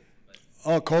shit. But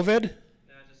Oh, COVID? just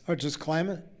Or just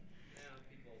climate?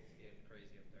 people get crazy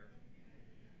up there.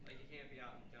 Like you can't be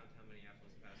out in downtown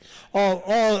Minneapolis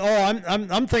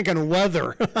past. I'm thinking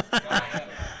weather.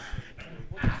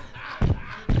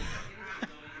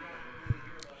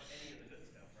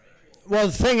 Well,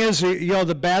 the thing is,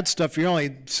 the bad stuff, you're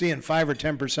only seeing 5 or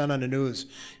 10% on the news.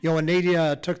 When they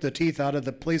took the teeth out of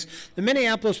the police, the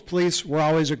Minneapolis police were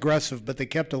always aggressive, but they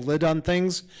kept a lid on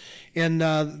things, and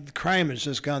the crime has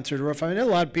just gone through the roof. I mean, a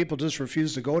lot of people just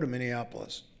refuse to go to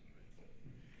Minneapolis.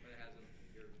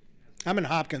 I'm in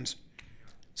Hopkins,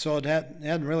 so it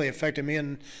hadn't really affected me.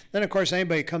 And then, of course,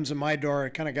 anybody comes in my door,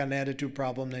 kind of got an attitude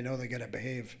problem. They know they got to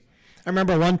behave. I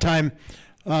remember one time,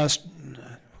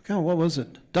 God, what was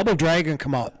it? Double Dragon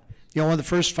come out. One of the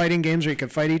first fighting games where you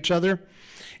could fight each other.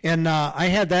 And I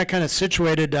had that kind of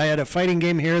situated. I had a fighting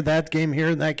game here, that game here,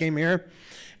 and that game here.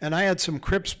 And I had some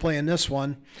Crips playing this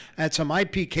one. I had some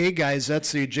IPK guys,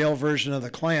 that's the jail version of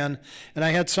the Klan. And I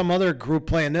had some other group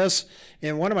playing this.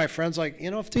 And one of my friends like,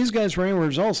 if these guys were any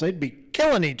results, they'd be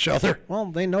killing each other. Well,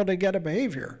 they know they got a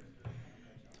behavior.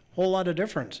 Whole lot of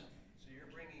difference. So you're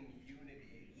bringing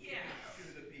unity to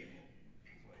the people,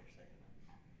 is what you're saying.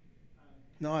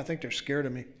 No, I think they're scared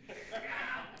of me.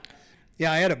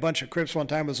 Yeah, I had a bunch of Crips one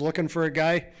time, was looking for a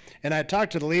guy, and I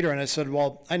talked to the leader, and I said,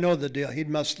 well, I know the deal. He'd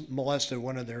molested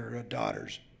one of their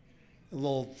daughters, a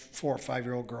little 4 or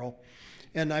 5-year-old girl.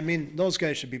 And, I mean, those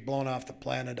guys should be blown off the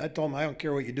planet. I told him, I don't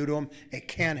care what you do to them. It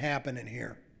can happen in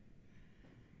here.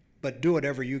 But do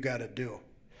whatever you got to do.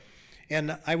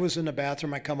 And I was in the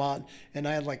bathroom. I come out, and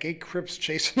I had like 8 Crips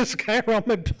chasing this guy around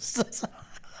my business.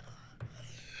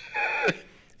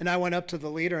 And I went up to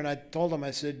the leader and I told him, I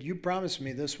said, you promised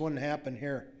me this wouldn't happen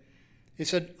here. He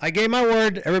said, I gave my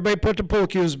word. Everybody put the pool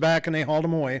cues back and they hauled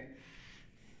him away.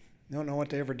 I don't know what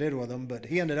they ever did with him, but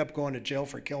he ended up going to jail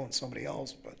for killing somebody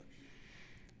else. But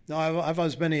no, I've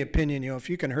always been the opinion, if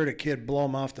you can hurt a kid, blow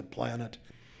him off the planet.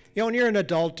 When you're an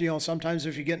adult, sometimes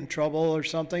if you get in trouble or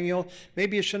something,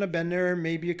 maybe you shouldn't have been there.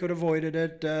 Maybe you could have avoided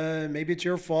it. Maybe it's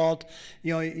your fault.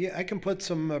 I can put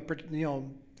some,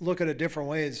 look at it different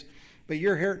ways. But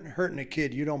you're hurting a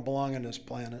kid. You don't belong on this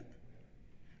planet.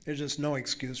 There's just no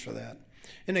excuse for that.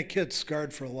 And a kid's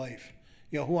scarred for life.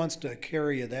 Who wants to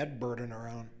carry that burden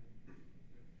around?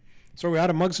 So are we out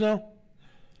of mugs now?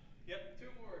 Yep, 2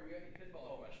 more. We got any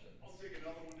pinball questions? I'll take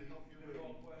another one to help you with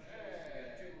all questions.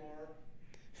 Hey. We got 2 more.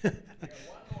 We got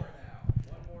 1 more now.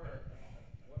 One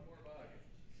more mug.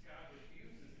 Scott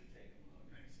refuses to take a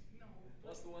mug. No.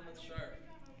 Plus the one that's sharp.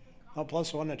 Oh,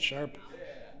 plus one that's sharp. Yeah.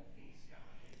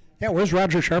 Yeah, where's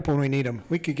Roger Sharp when we need him?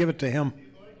 We could give it to him.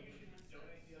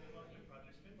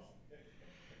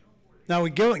 Now we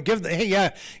give the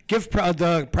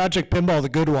Project Pinball the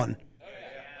good one. Oh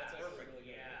yeah, that's perfect.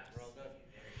 Yeah, we're all done.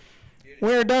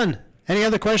 We're done. Any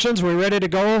other questions? We ready to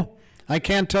go? I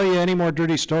can't tell you any more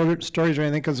dirty stories or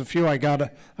anything because a few I'll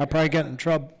probably get in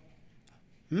trouble.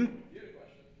 You had a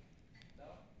question? No?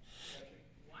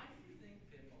 Why do you think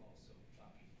pinball is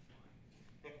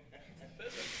so fucking fun?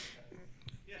 Physics.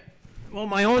 Well,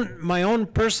 my own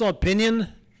personal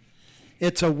opinion,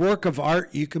 it's a work of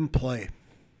art you can play.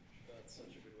 That's such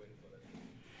a good way to put it.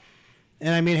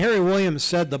 And I mean, Harry Williams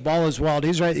said the ball is wild.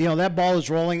 He's right. That ball is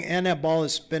rolling and that ball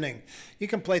is spinning. You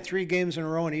can play 3 games in a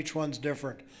row and each one's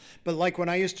different. But like when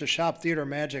I used to shop Theater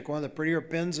Magic, one of the prettier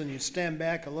pins, and you stand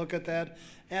back and look at that,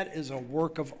 that is a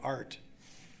work of art.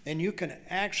 And you can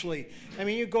actually,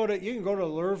 you can go to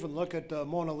Louvre and look at the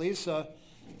Mona Lisa.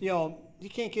 You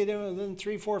can't get in within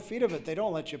 3-4 feet of it. They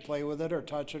don't let you play with it or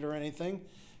touch it or anything.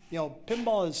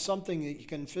 Pinball is something that you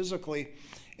can physically.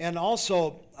 And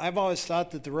also, I've always thought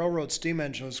that the railroad steam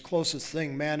engine was the closest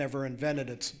thing man ever invented.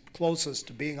 It's closest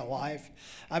to being alive.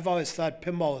 I've always thought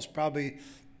pinball was probably,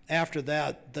 after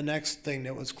that, the next thing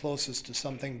that was closest to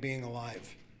something being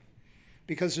alive.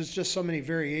 Because there's just so many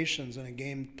variations in a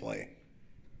game play.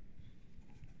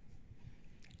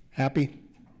 Happy?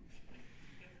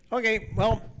 Okay,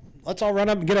 well, let's all run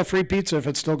up and get our free pizza if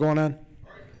it's still going on.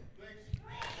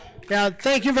 Yeah,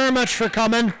 thank you very much for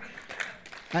coming.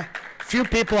 A few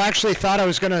people actually thought I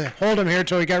was going to hold him here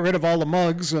until we got rid of all the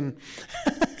mugs, and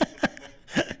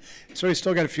so we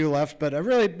still got a few left. But I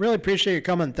really, really appreciate you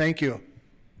coming. Thank you.